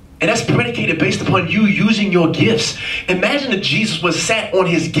 And that's predicated based upon you using your gifts. Imagine if Jesus was sat on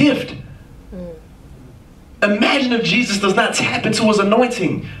his gift. Imagine if Jesus does not tap into his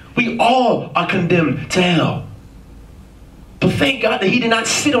anointing. We all are condemned to hell. But thank God that he did not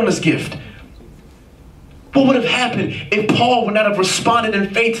sit on his gift. What would have happened if Paul would not have responded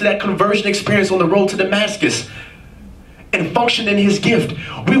in faith to that conversion experience on the road to Damascus and functioned in his gift?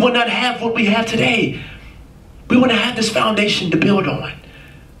 We would not have what we have today. We wouldn't have this foundation to build on.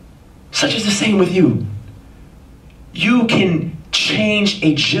 Such is the same with you. You can change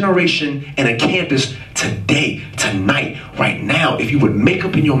a generation and a campus today, tonight, right now, if you would make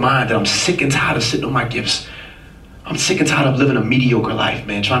up in your mind that I'm sick and tired of sitting on my gifts. I'm sick and tired of living a mediocre life,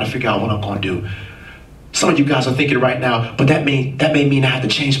 man, trying to figure out what I'm going to do. Some of you guys are thinking right now, but that may mean I have to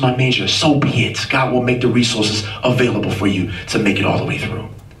change my major. So be it. God will make the resources available for you to make it all the way through.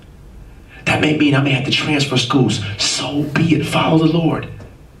 That may mean I may have to transfer schools. So be it. Follow the Lord.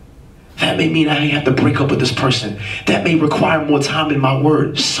 That may mean I may have to break up with this person. That may require more time in my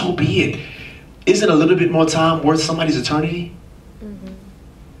word. So be it. Isn't a little bit more time worth somebody's eternity?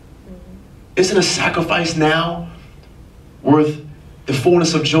 Isn't a sacrifice now worth the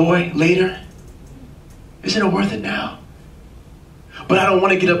fullness of joy later? Isn't it worth it now? But I don't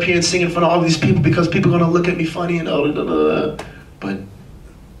want to get up here and sing in front of all these people because people are going to look at me funny and but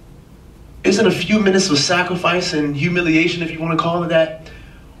isn't a few minutes of sacrifice and humiliation, if you want to call it that,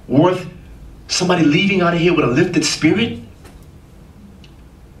 worth somebody leaving out of here with a lifted spirit?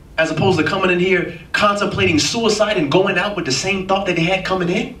 As opposed to coming in here contemplating suicide and going out with the same thought that they had coming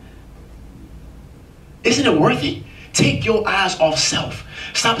in? Isn't it worth it? Take your eyes off self.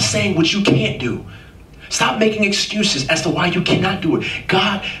 Stop saying what you can't do. Stop making excuses as to why you cannot do it.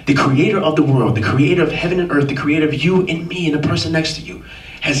 God, the creator of the world, the creator of heaven and earth, the creator of you and me and the person next to you,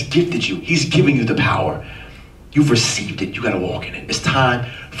 has gifted you. He's giving you the power. You've received it. You got to walk in it. It's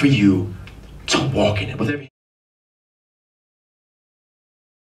time for you to walk in it. With every